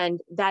 And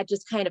that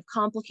just kind of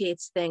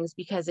complicates things,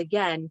 because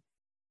again,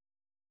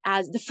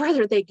 as the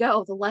further they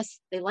go, the less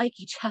they like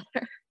each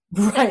other.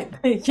 Right.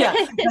 Yeah,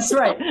 that's so,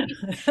 right.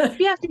 If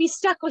you have to be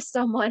stuck with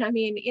someone, I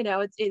mean,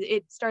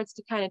 it starts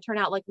to kind of turn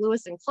out like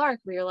Lewis and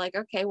Clark, where you're like,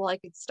 okay, well, I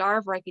could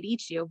starve or I could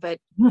eat you, but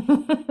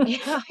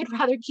I'd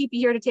rather keep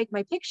you here to take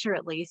my picture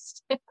at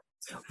least.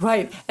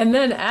 Right. And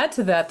then add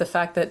to that the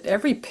fact that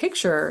every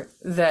picture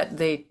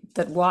that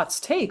Watts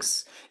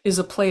takes is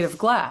a plate of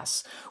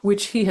glass,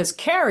 which he has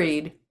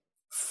carried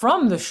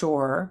from the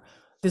shore,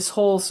 this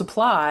whole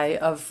supply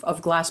of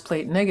glass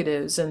plate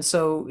negatives. And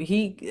so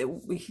he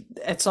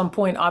at some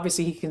point,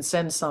 obviously he can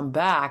send some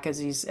back as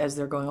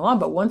they're going along.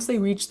 But once they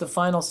reach the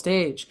final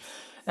stage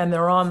and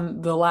they're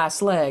on the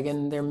last leg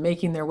and they're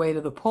making their way to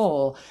the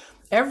pole,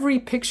 every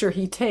picture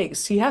he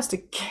takes, he has to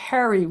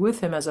carry with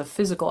him as a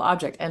physical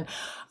object. And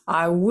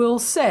I will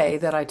say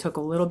that I took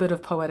a little bit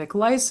of poetic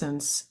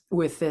license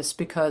with this,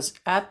 because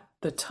at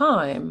the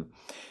time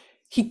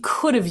he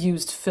could have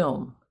used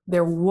film.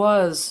 There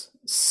was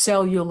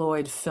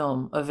celluloid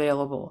film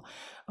available.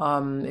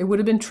 It would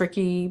have been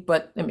tricky,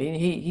 but I mean,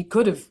 he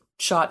could have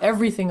shot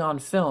everything on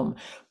film.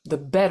 The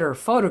better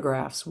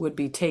photographs would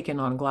be taken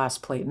on glass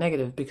plate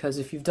negative, because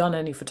if you've done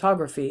any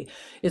photography,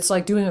 it's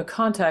like doing a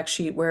contact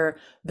sheet where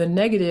the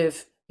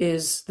negative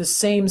is the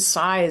same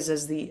size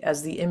as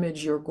the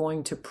image you're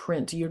going to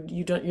print.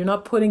 You're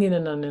not putting it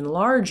in an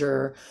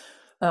enlarger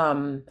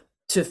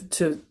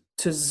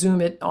to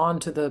zoom it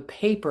onto the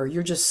paper.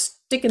 You're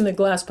just sticking the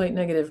glass plate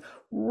negative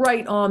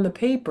right on the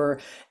paper.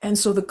 And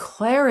so the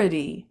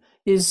clarity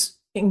is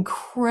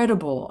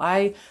incredible.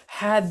 I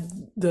had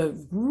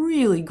the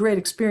really great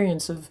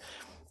experience of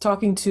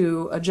talking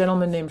to a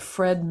gentleman named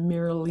Fred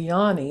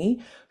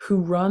Mirliani, who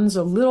runs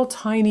a little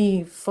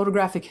tiny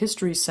photographic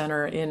history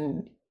center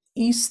in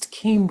East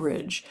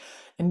Cambridge.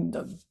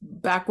 And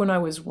back when I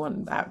was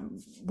in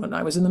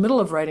the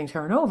middle of writing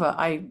Terra Nova,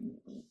 I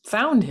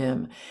found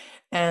him.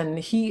 And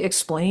he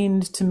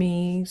explained to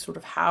me sort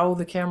of how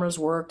the cameras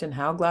worked and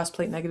how glass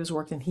plate negatives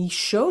worked. And he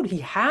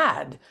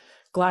had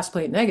glass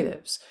plate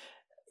negatives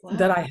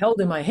that I held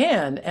in my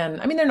hand.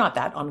 And I mean, they're not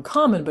that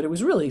uncommon, but it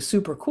was really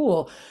super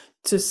cool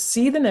to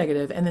see the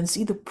negative and then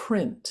see the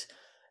print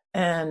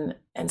and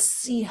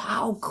see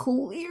how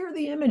clear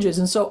the image is.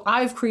 And so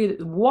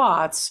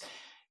Watts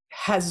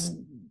has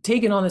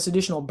taken on this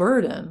additional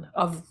burden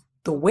of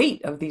the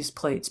weight of these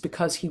plates,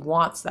 because he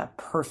wants that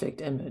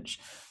perfect image.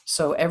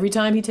 So every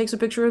time he takes a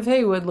picture of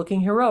Haywood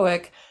looking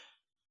heroic,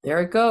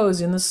 there it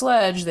goes in the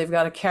sledge. They've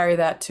got to carry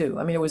that too.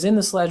 I mean, it was in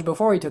the sledge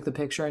before he took the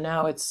picture, and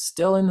now it's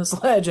still in the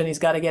sledge, and he's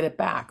got to get it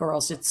back, or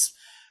else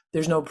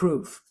there's no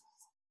proof.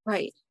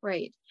 Right.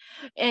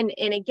 And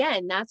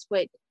again, that's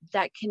what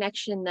that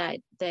connection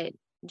that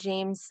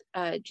James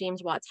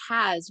Watts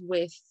has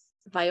with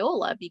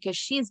Viola, because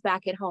she's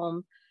back at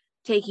home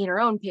taking her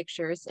own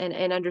pictures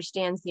and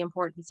understands the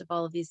importance of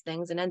all of these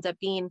things, and ends up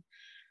being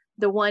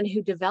the one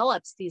who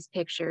develops these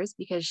pictures,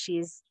 because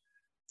she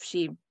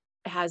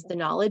has the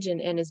knowledge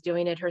and is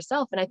doing it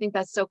herself. And I think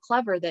that's so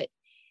clever that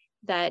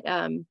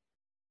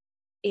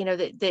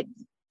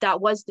that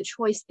was the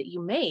choice that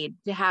you made,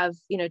 to have,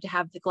 to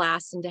have the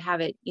glass and to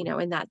have it,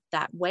 in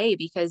that way,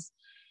 because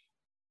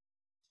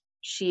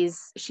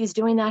she's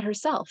doing that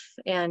herself.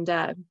 And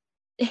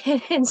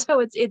and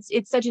so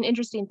it's such an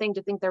interesting thing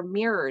to think they're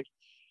mirrored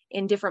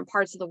in different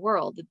parts of the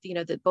world,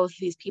 that that both of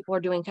these people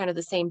are doing kind of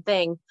the same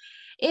thing.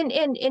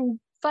 And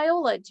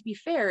Viola, to be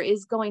fair,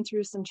 is going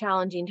through some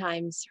challenging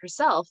times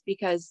herself,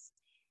 because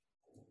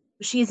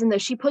she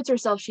puts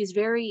herself, she's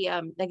very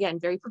again,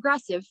 very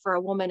progressive for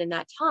a woman in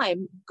that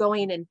time,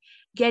 going and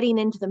getting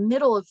into the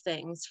middle of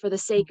things for the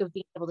sake of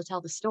being able to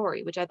tell the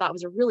story, which I thought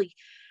was a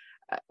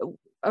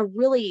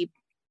really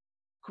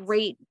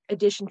great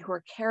addition to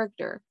her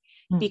character.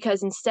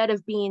 Because instead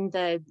of being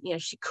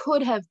she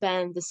could have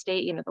been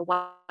the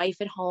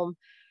wife at home.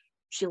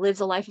 She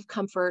lives a life of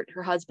comfort.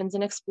 Her husband's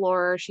an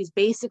explorer. She's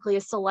basically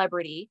a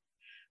celebrity.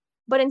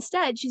 But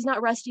instead, she's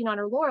not resting on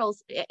her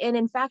laurels. And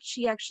in fact,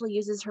 she actually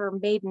uses her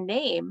maiden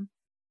name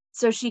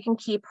so she can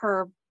keep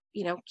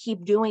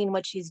doing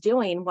what she's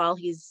doing while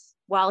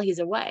he's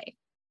away.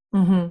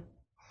 Mm-hmm.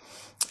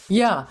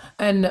 Yeah,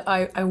 and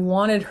I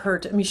wanted her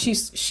to, I mean,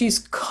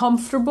 she's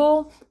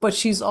comfortable, but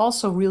she's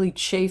also really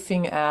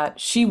chafing at,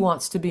 she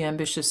wants to be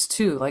ambitious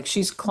too. Like,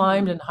 she's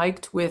climbed and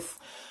hiked with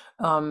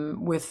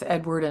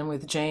Edward and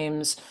with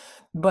James,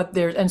 but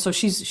and so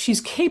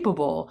she's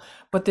capable,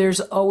 but there's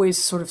always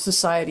sort of,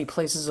 society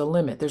places a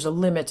limit. There's a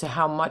limit to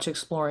how much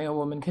exploring a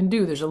woman can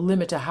do. There's a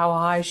limit to how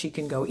high she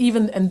can go.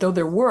 And though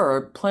there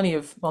were plenty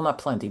of, well, not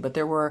plenty, but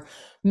there were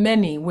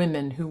many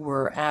women who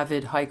were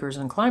avid hikers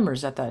and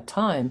climbers at that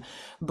time,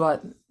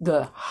 but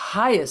the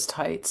highest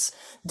heights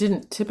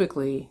women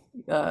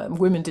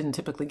didn't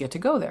typically get to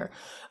go there.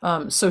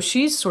 So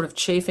she's sort of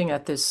chafing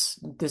at this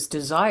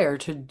desire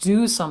to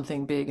do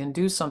something big and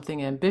do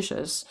something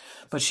ambitious,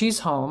 but she's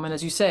home. And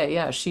as you say,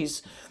 yeah,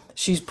 she's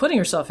putting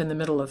herself in the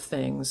middle of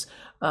things,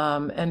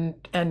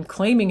 and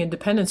claiming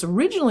independence.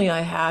 Originally,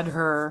 I had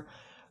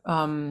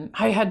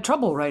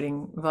trouble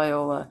writing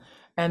Viola,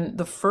 and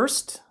the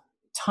first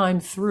time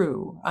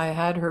through, I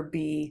had her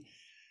be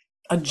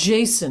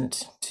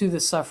adjacent to the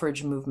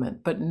suffrage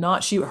movement, but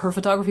not, her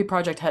photography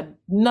project had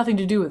nothing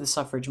to do with the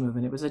suffrage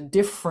movement. It was a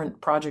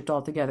different project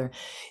altogether.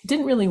 It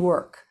didn't really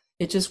work.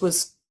 It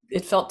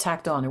felt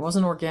tacked on. It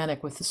wasn't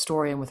organic with the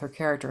story and with her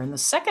character. And the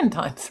second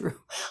time through,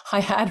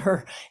 I had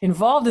her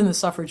involved in the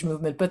suffrage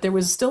movement, but there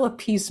was still a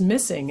piece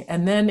missing.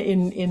 And then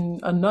in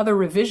another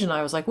revision,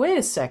 I was like, wait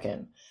a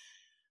second.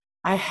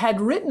 I had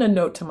written a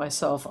note to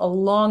myself a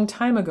long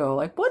time ago,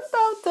 like, what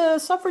about the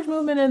suffrage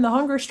movement and the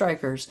hunger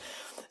strikers?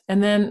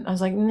 And then I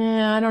was like,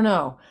 nah, I don't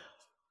know.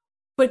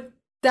 But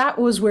that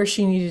was where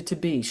she needed to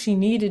be. She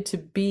needed to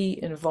be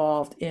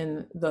involved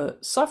in the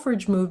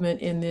suffrage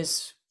movement in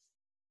this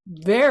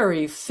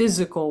very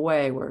physical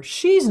way, where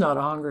she's not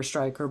a hunger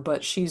striker,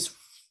 but she's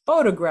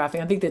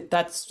photographing. I think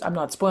I'm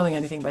not spoiling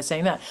anything by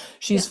saying that.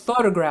 She's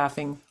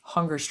photographing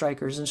hunger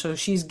strikers. And so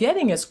she's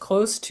getting as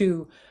close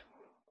to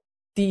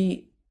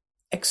the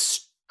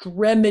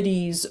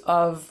extremities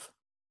of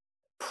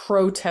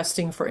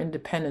protesting for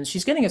independence.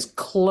 She's getting as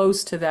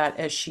close to that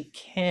as she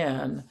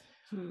can,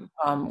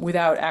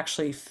 without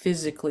actually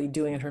physically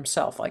doing it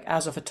herself. Like,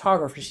 as a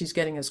photographer, she's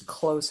getting as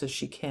close as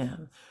she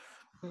can.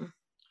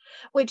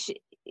 Which,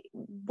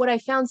 what I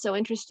found so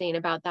interesting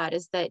about that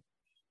is that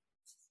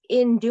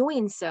in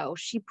doing so,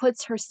 she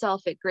puts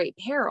herself at great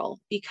peril,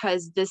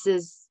 because this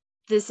is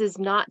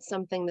not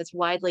something that's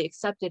widely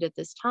accepted at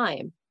this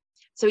time.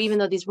 So even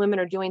though these women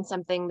are doing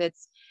something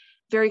that's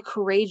very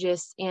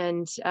courageous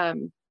and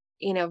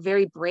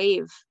very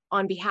brave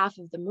on behalf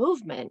of the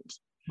movement,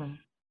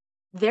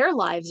 their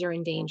lives are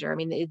in danger. I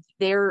mean,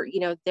 they're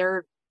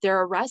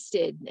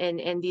arrested,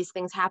 and these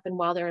things happen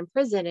while they're in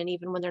prison, and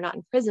even when they're not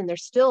in prison, they're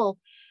still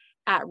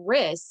at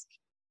risk.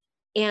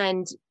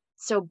 And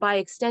so by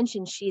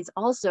extension, she's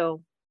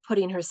also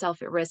putting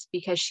herself at risk,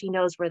 because she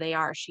knows where they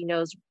are. She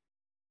knows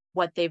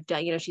what they've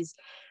done. She's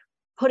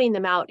putting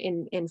them out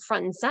in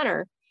front and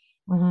center.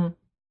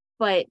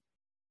 But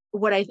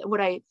what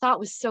I thought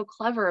was so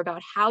clever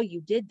about how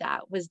you did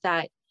that was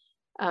that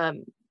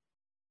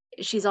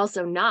she's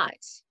also not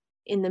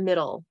in the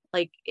middle,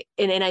 like,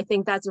 and I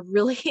think that's a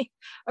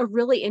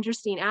really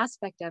interesting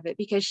aspect of it,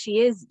 because she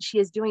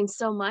is doing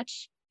so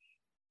much,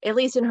 at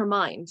least in her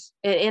mind.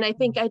 And I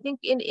think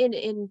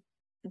in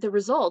the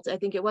result, I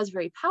think it was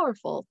very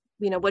powerful,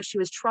 what she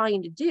was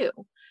trying to do.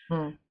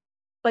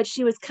 But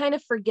she was kind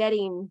of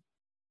forgetting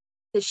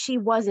that she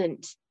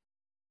wasn't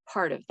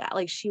part of that.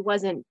 Like, she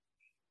wasn't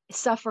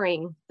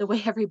suffering the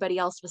way everybody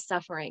else was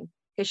suffering,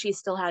 because she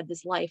still had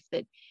this life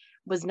that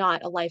was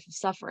not a life of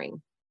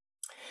suffering.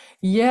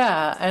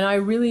 Yeah, and I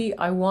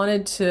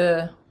wanted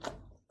to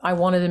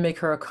make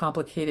her a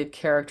complicated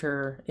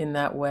character in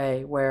that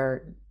way,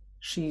 where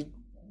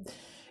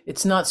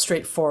it's not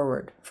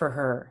straightforward for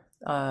her.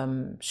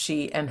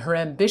 And her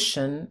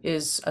ambition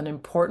is an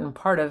important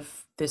part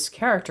of this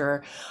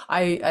character.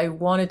 I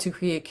wanted to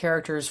create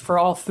characters for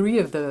all three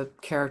of the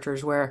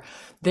characters where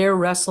they're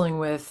wrestling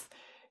with,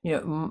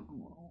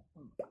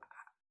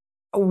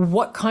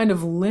 what kind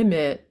of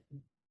limit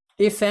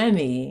if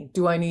any,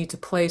 do I need to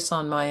place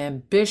on my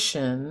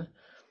ambition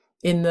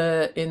in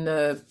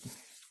the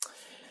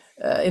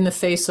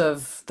face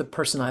of the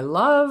person I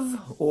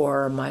love,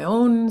 or my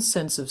own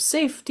sense of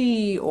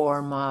safety,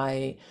 or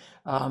my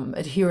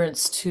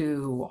adherence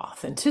to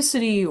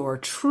authenticity or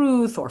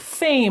truth or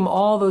fame,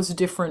 all those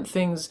different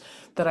things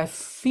that I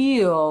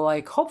feel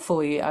like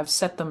hopefully I've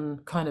set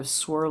them kind of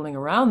swirling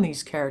around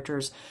these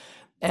characters.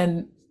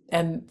 And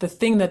the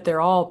thing that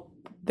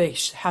they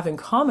have in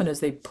common as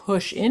they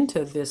push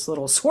into this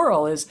little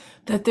swirl is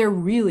that they're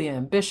really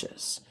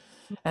ambitious,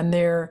 and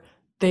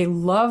they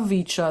love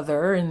each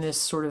other in this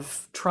sort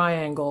of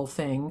triangle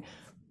thing,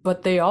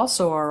 but they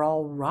also are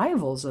all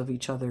rivals of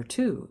each other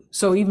too.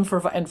 So even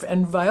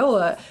and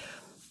Viola,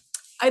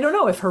 I don't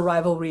know if her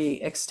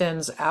rivalry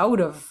extends out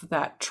of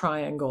that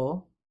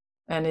triangle,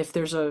 and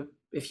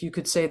if you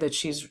could say that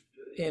she's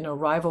in a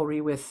rivalry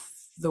with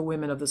the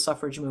women of the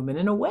suffrage movement.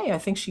 In a way, I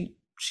think she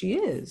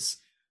is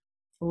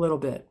a little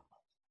bit.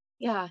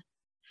 Yeah.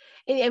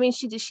 I mean,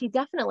 she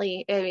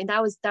definitely, I mean,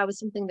 that was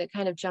something that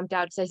kind of jumped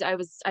out, because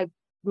I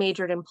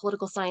majored in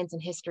political science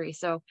and history.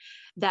 So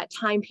that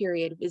time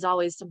period is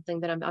always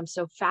something that I'm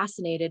so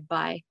fascinated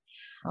by.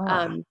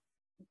 Ah, Um,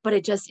 but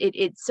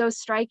it's so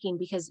striking,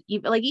 because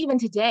even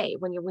today,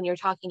 when you're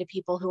talking to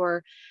people who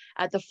are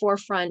at the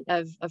forefront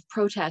of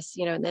protests,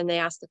 and then they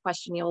ask the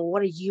question,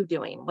 what are you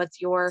doing?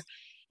 What's your,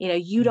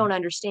 you don't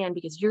understand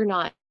because you're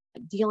not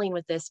dealing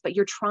with this, but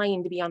you're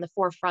trying to be on the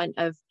forefront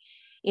of,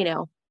 you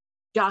know,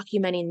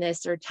 documenting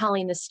this or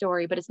telling this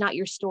story, but it's not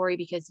your story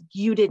because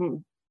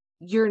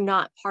you're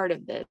not part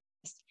of this.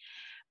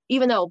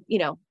 Even though,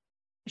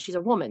 she's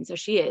a woman, so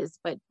she is,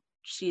 but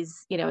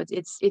she's,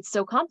 it's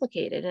so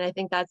complicated. And I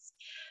think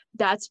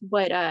that's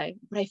what I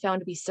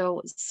found to be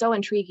so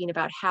intriguing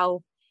about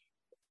how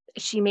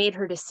she made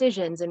her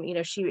decisions. And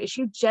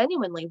she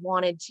genuinely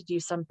wanted to do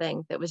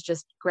something that was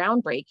just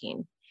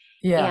groundbreaking.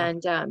 yeah.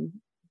 And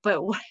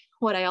but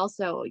what I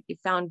also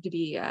found to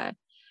be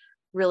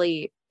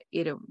really,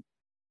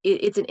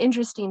 it's an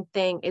interesting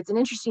thing. It's an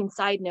interesting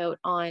side note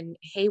on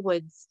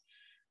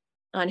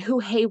who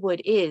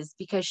Haywood is,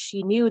 because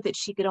she knew that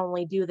she could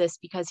only do this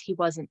because he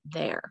wasn't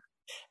there.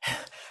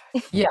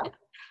 Yeah.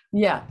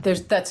 Yeah,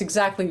 that's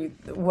exactly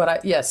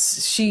what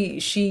yes,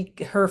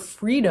 her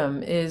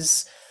freedom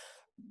is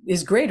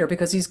greater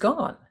because he's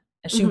gone.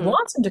 And she Hmm.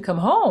 wants him to come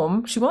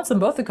home. She wants them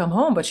both to come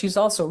home, but she's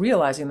also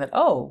realizing that,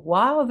 oh,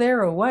 while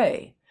they're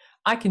away,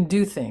 I can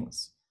do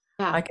things.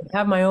 Yeah. I can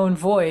have my own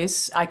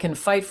voice. I can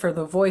fight for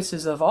the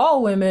voices of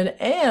all women,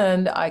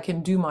 and I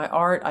can do my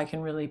art. I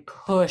can really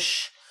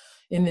push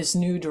in this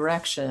new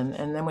direction.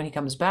 And then when he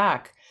comes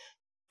back,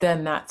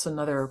 then that's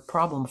another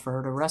problem for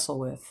her to wrestle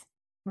with.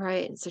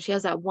 Right. So she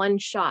has that one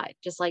shot,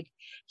 just like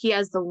he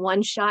has the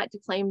one shot to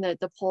claim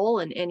the pole,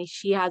 and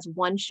she has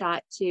one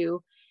shot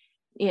to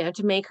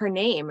make her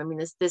name. I mean,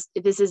 this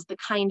is the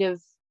kind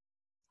of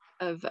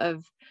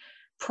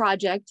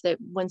project that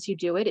once you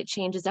do it, it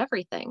changes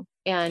everything.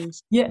 And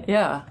Yeah,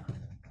 yeah.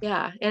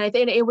 yeah, and I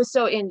think it was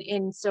so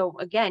so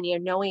again,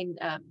 knowing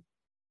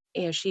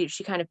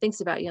she kind of thinks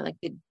about, like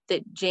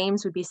that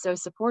James would be so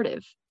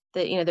supportive,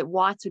 that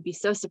Watts would be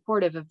so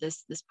supportive of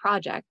this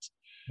project,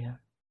 Yeah.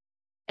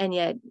 and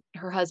yet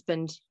her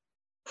husband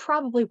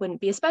probably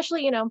wouldn't be,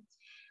 especially,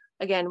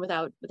 again,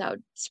 without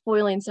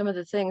spoiling some of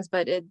the things,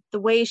 but the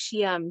way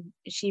she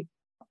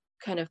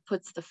kind of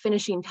puts the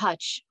finishing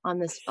touch on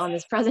this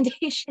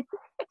presentation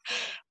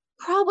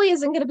probably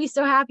isn't going to be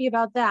so happy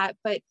about that.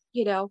 But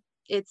it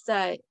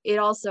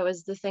also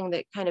is the thing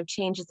that kind of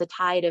changes the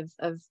tide of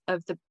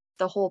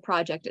the whole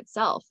project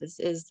itself,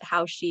 is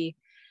how she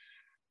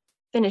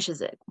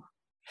finishes it.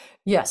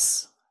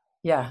 Yes.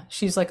 Yeah.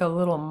 She's like a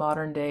little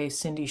modern day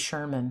Cindy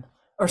Sherman.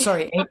 Or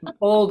sorry,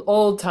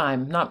 old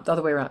time, not the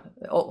other way around.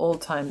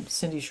 Old time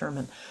Cindy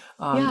Sherman.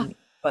 Yeah.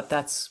 But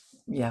that's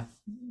yeah,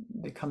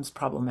 becomes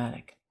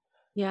problematic.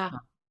 Yeah.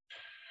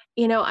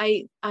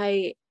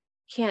 I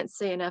can't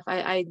say enough.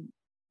 I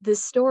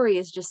this story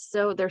is just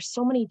there's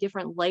so many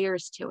different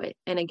layers to it.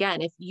 And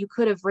again, if you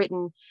could have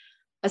written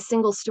a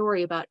single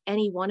story about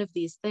any one of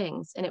these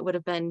things, and it would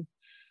have been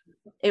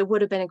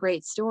a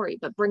great story,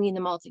 but bringing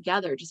them all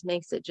together just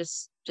makes it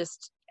just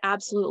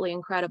absolutely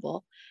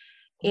incredible.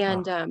 Oh.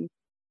 And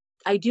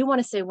I do want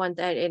to say one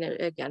that, and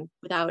again,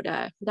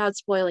 without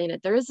spoiling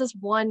it, there is this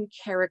one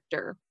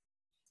character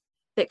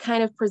that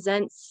kind of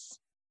presents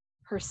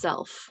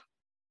herself.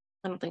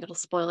 I don't think it'll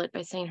spoil it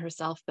by saying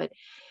herself, but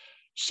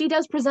she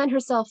does present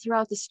herself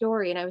throughout the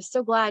story, and I was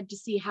so glad to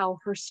see how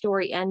her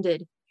story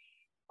ended.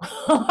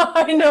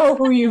 I know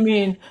who you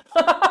mean.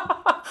 I'm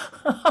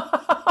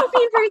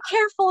being very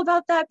careful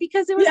about that,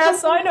 because it was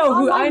Yes, something I know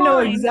on who my I know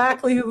mind.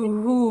 exactly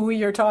who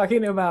you're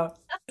talking about.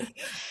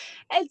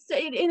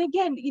 And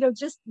again,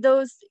 just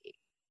those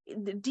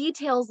the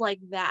details like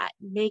that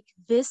make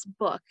this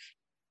book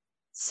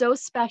so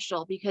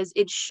special, because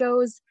it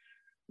shows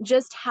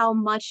just how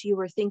much you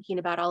were thinking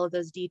about all of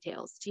those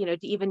details, to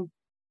even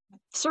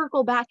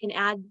circle back and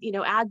add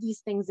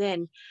these things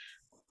in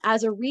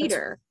as a That's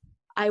reader.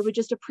 I would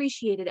just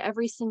appreciated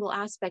every single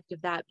aspect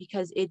of that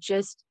because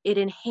it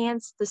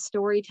enhanced the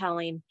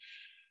storytelling.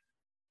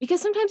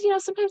 Because sometimes,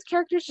 sometimes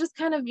characters just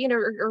kind of,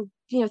 or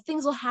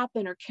things will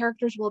happen or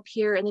characters will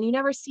appear and then you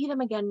never see them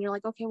again. And you're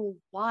like, okay, well,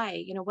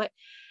 why? What?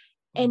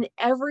 And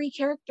every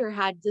character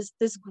had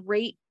this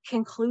great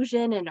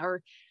conclusion, and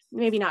or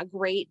maybe not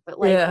great, but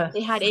like Yeah.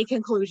 they had a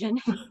conclusion.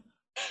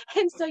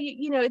 And so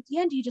at the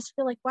end you just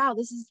feel like, wow,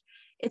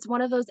 it's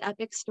one of those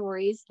epic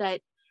stories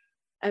that,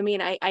 I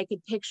mean, I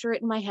could picture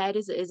it in my head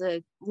as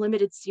a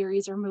limited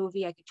series or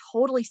movie. I could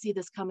totally see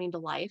this coming to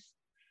life.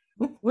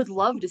 Would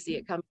love to see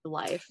it come to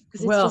life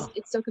because Well,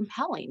 it's so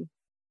compelling.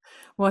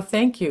 well,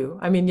 thank you.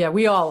 I mean, yeah,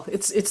 we all,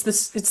 it's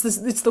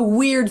the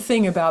weird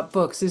thing about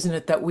books, isn't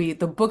it? That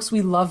the books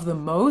we love the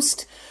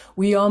most,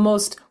 we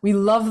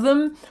love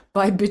them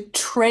by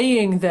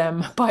betraying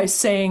them, by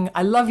saying,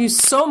 I love you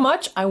so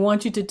much, I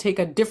want you to take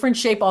a different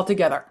shape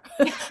altogether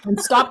and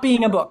stop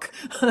being a book.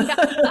 Yeah,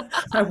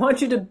 I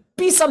want you to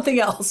be something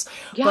else.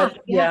 yeah,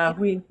 But yeah.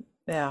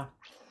 yeah,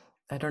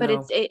 I don't But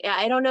know.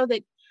 I don't know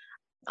that,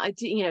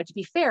 to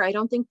be fair, I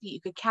don't think that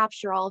you could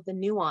capture all of the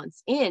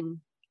nuance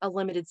in a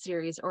limited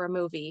series or a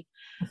movie,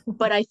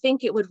 but I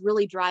think it would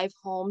really drive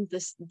home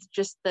just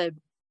the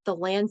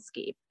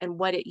landscape and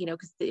what it,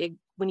 because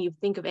when you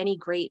think of any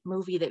great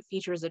movie that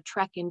features a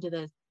trek into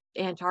the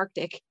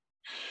Antarctic,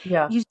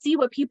 Yeah, you see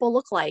what people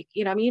look like.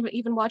 I mean,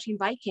 even watching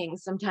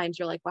Vikings, sometimes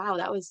you're like, wow,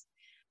 that was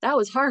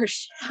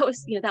harsh. That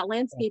was, that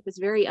landscape is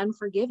very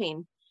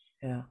unforgiving.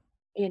 yeah.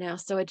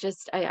 So it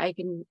just, I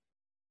can,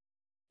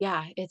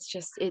 yeah,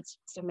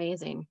 it's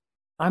amazing.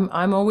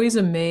 I'm always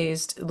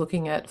amazed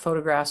looking at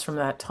photographs from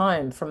that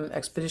time, from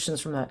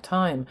expeditions from that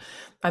time.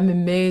 I'm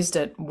amazed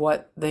at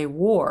what they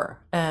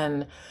wore,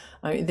 and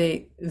I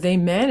mean, they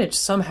managed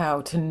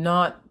somehow to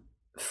not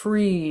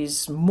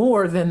freeze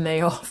more than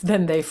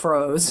they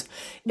froze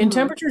in Hmm.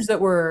 temperatures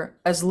that were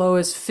as low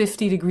as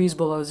 50 degrees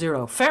below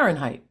zero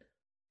Fahrenheit,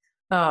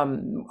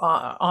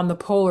 on the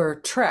polar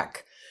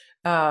trek.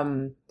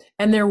 Um,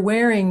 and they're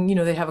wearing,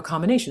 they have a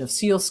combination of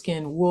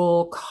sealskin,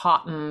 wool,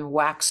 cotton,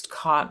 waxed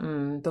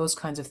cotton, those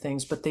kinds of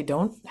things, but they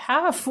don't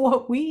have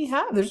what we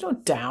have. There's no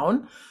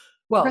down.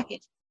 Well,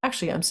 Right.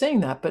 actually, I'm saying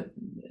that, but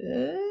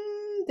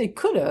they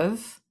could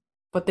have,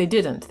 but they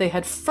didn't. They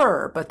had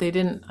fur, but they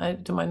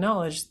didn't, to my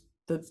knowledge,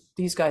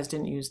 these guys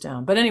didn't use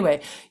down. But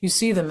anyway, you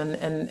see them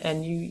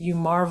and you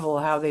marvel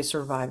how they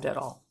survived at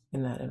all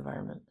in that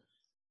environment.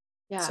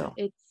 Yeah, So,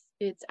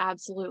 it's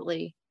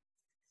absolutely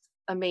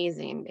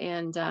amazing.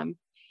 And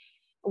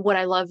what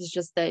I love is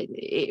just that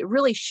it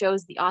really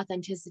shows the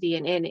authenticity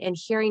and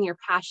hearing your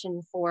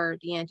passion for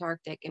the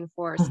Antarctic and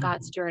for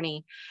Scott's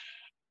journey.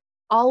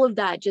 All of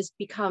that just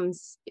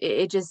becomes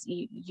it just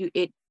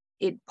it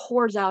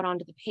pours out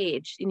onto the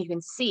page, and you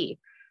can see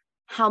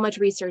how much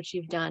research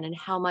you've done and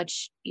how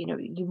much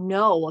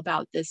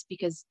about this,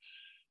 because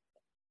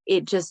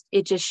it just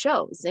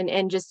shows.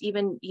 And just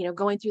even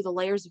going through the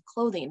layers of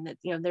clothing, that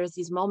there's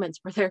these moments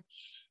where they're,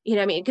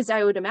 I mean, because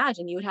I would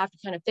imagine you would have to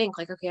kind of think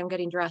like, okay, I'm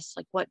getting dressed,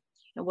 like what,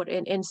 what,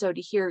 and so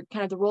to hear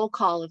kind of the roll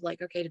call of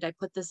like, okay, did I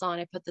put this on,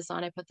 I put this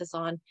on, I put this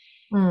on, and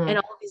mm,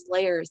 all of these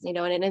layers, and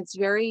it's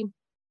very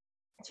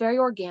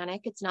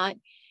organic. It's not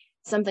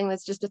something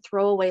that's just a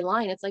throwaway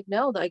line. It's like,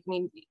 no, like, I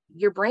mean,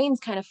 your brain's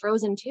kind of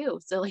frozen too,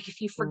 so like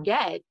if you mm,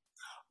 forget,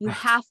 you right.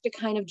 have to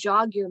kind of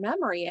jog your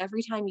memory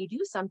every time you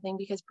do something,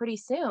 because pretty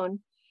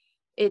soon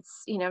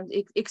it's,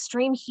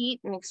 extreme heat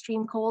and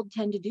extreme cold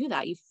tend to do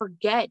that. You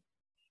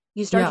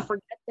start to Yeah.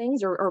 forget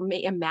things, or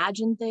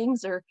imagine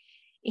things, or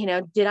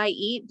did I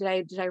eat,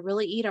 did I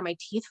really eat, are my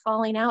teeth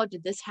falling out,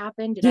 did this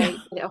happen, did Yeah. I,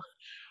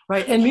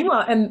 Right. And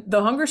meanwhile, and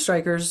the hunger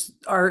strikers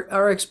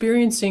are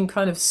experiencing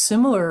kind of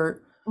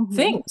similar Mhm.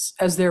 things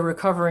as they're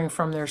recovering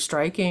from their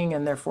striking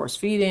and their force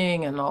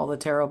feeding and all the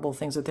terrible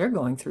things that they're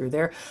going through.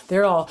 They're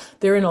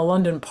in a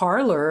London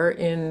parlor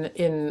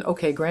in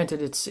okay,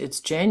 granted it's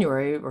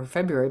January or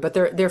February, but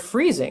they're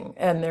freezing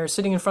and they're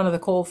sitting in front of the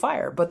coal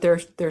fire, but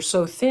they're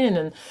so thin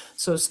and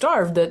so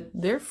starved that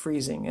they're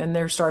freezing, and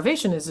their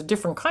starvation is a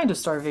different kind of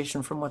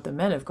starvation from what the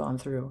men have gone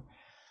through.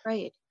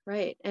 Right,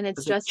 right, and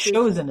it's Because they've just as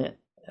chosen it,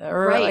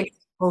 or I right,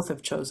 guess both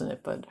have chosen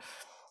it, but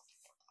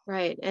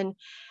right. And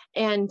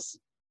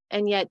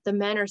and yet the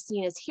men are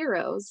seen as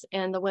heroes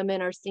and the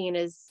women are seen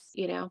as,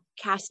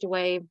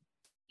 castaway,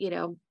 you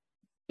know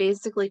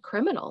basically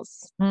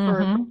criminals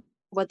for hmm,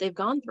 what they've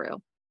gone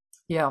through.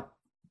 yeah,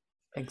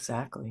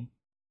 exactly.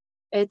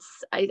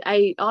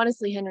 I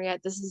honestly,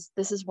 Henriette,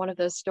 this is one of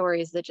those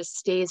stories that just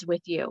stays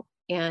with you,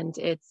 and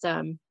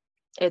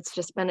it's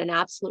just been an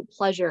absolute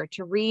pleasure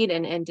to read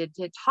and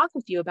to talk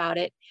with you about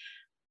it.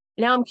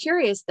 Now I'm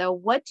curious though,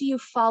 what do you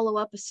follow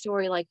up a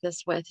story like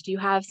this with? Do you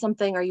have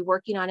something, are you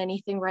working on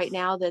anything right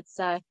now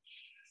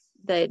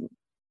that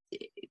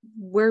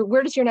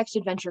where does your next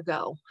adventure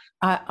go?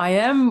 I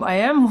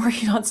am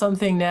working on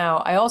something now.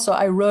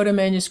 I wrote a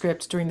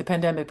manuscript during the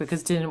pandemic,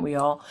 because didn't we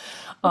all?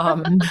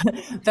 Um,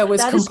 that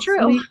was That is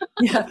true.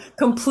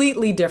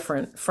 completely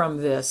different from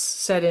this,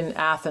 set in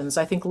Athens.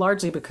 I think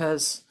largely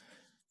because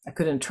I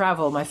couldn't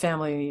travel. All my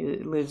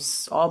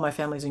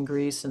family's in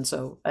Greece. And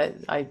so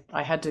I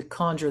had to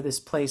conjure this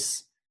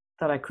place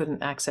that I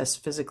couldn't access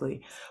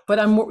physically. But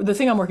the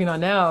thing I'm working on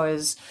now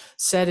is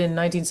set in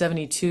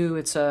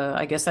 1972.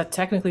 I guess that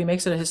technically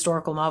makes it a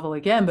historical novel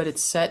again, but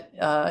it's set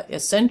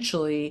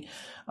essentially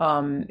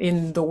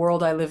in the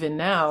world I live in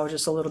now,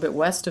 just a little bit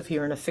west of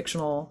here in a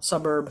fictional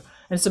suburb.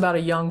 And it's about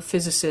a young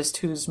physicist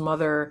whose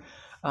mother,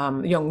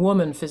 a young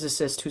woman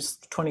physicist who's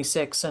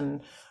 26,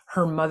 and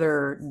her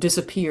mother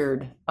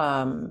disappeared,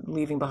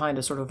 leaving behind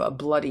a sort of a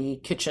bloody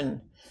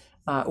kitchen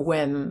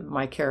when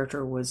my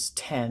character was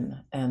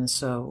 10. And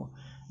so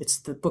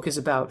the book is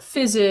about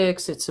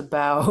physics, it's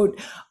about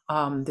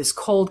this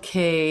cold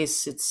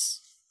case,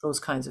 it's those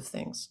kinds of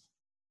things.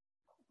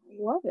 I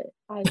love it.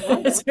 I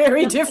love It's it.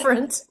 very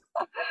different.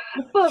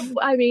 But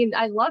I mean,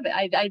 I love it.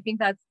 I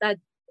think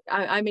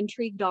I'm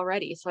intrigued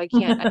already. So I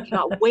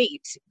cannot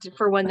wait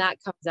for when that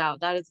comes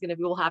out. That is going to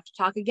be, we'll have to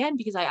talk again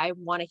because I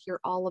want to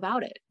hear all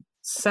about it.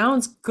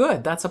 Sounds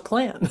good. That's a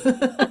plan.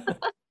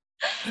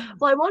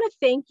 Well, I want to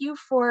thank you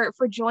for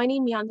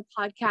joining me on the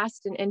podcast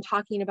and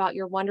talking about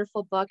your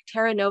wonderful book.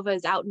 Terra Nova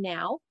is out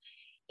now.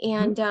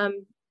 And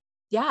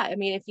yeah, I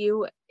mean, if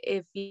you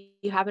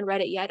haven't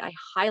read it yet, I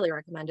highly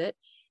recommend it.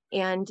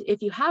 And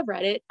if you have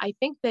read it, I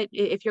think that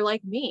if you're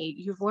like me,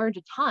 you've learned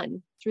a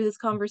ton through this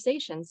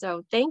conversation.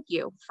 So thank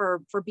you for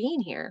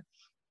being here.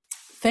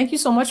 Thank you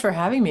so much for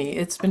having me.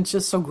 It's been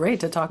just so great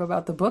to talk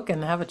about the book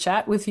and have a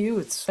chat with you.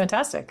 It's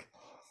fantastic.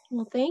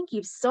 Well, thank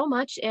you so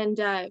much. And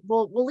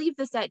we'll leave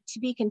this at to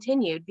be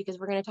continued because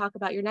we're going to talk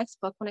about your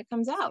next book when it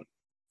comes out.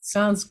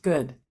 Sounds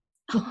good.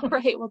 All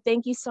right. Well,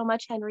 thank you so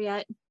much,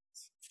 Henriette.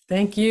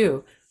 Thank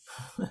you.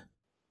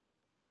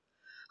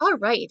 All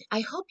right.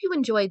 I hope you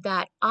enjoyed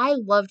that. I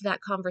loved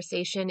that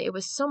conversation. It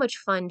was so much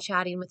fun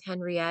chatting with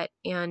Henriette.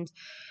 And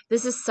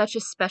this is such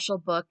a special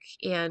book.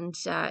 And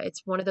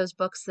it's one of those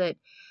books that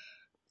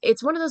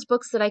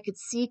I could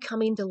see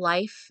coming to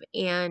life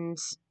and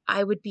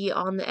I would be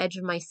on the edge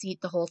of my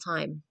seat the whole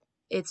time.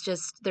 It's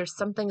just, there's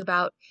something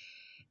about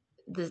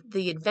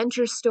the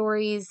adventure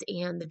stories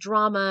and the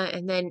drama,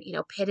 and then,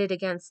 pitted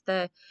against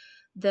the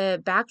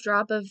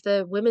backdrop of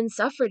the women's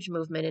suffrage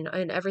movement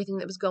and everything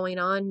that was going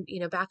on,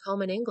 back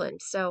home in England.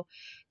 So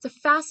it's a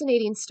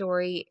fascinating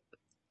story.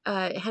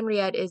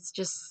 Henriette is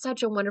just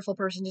such a wonderful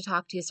person to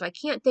talk to. So I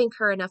can't thank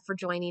her enough for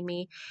joining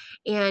me.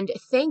 And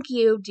thank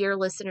you, dear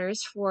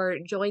listeners, for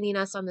joining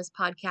us on this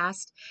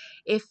podcast.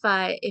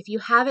 If you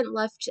haven't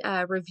left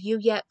a review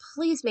yet,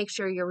 please make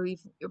sure you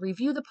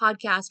review the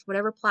podcast,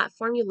 whatever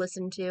platform you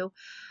listen to.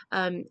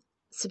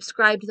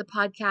 Subscribe to the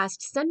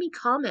podcast. Send me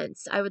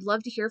comments. I would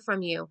love to hear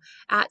from you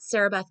at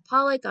Sarah Beth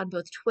Pollock on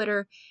both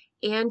Twitter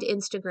and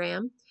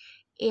Instagram.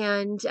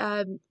 And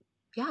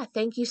yeah,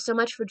 thank you so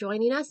much for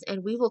joining us,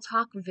 and we will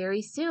talk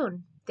very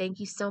soon. Thank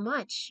you so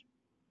much.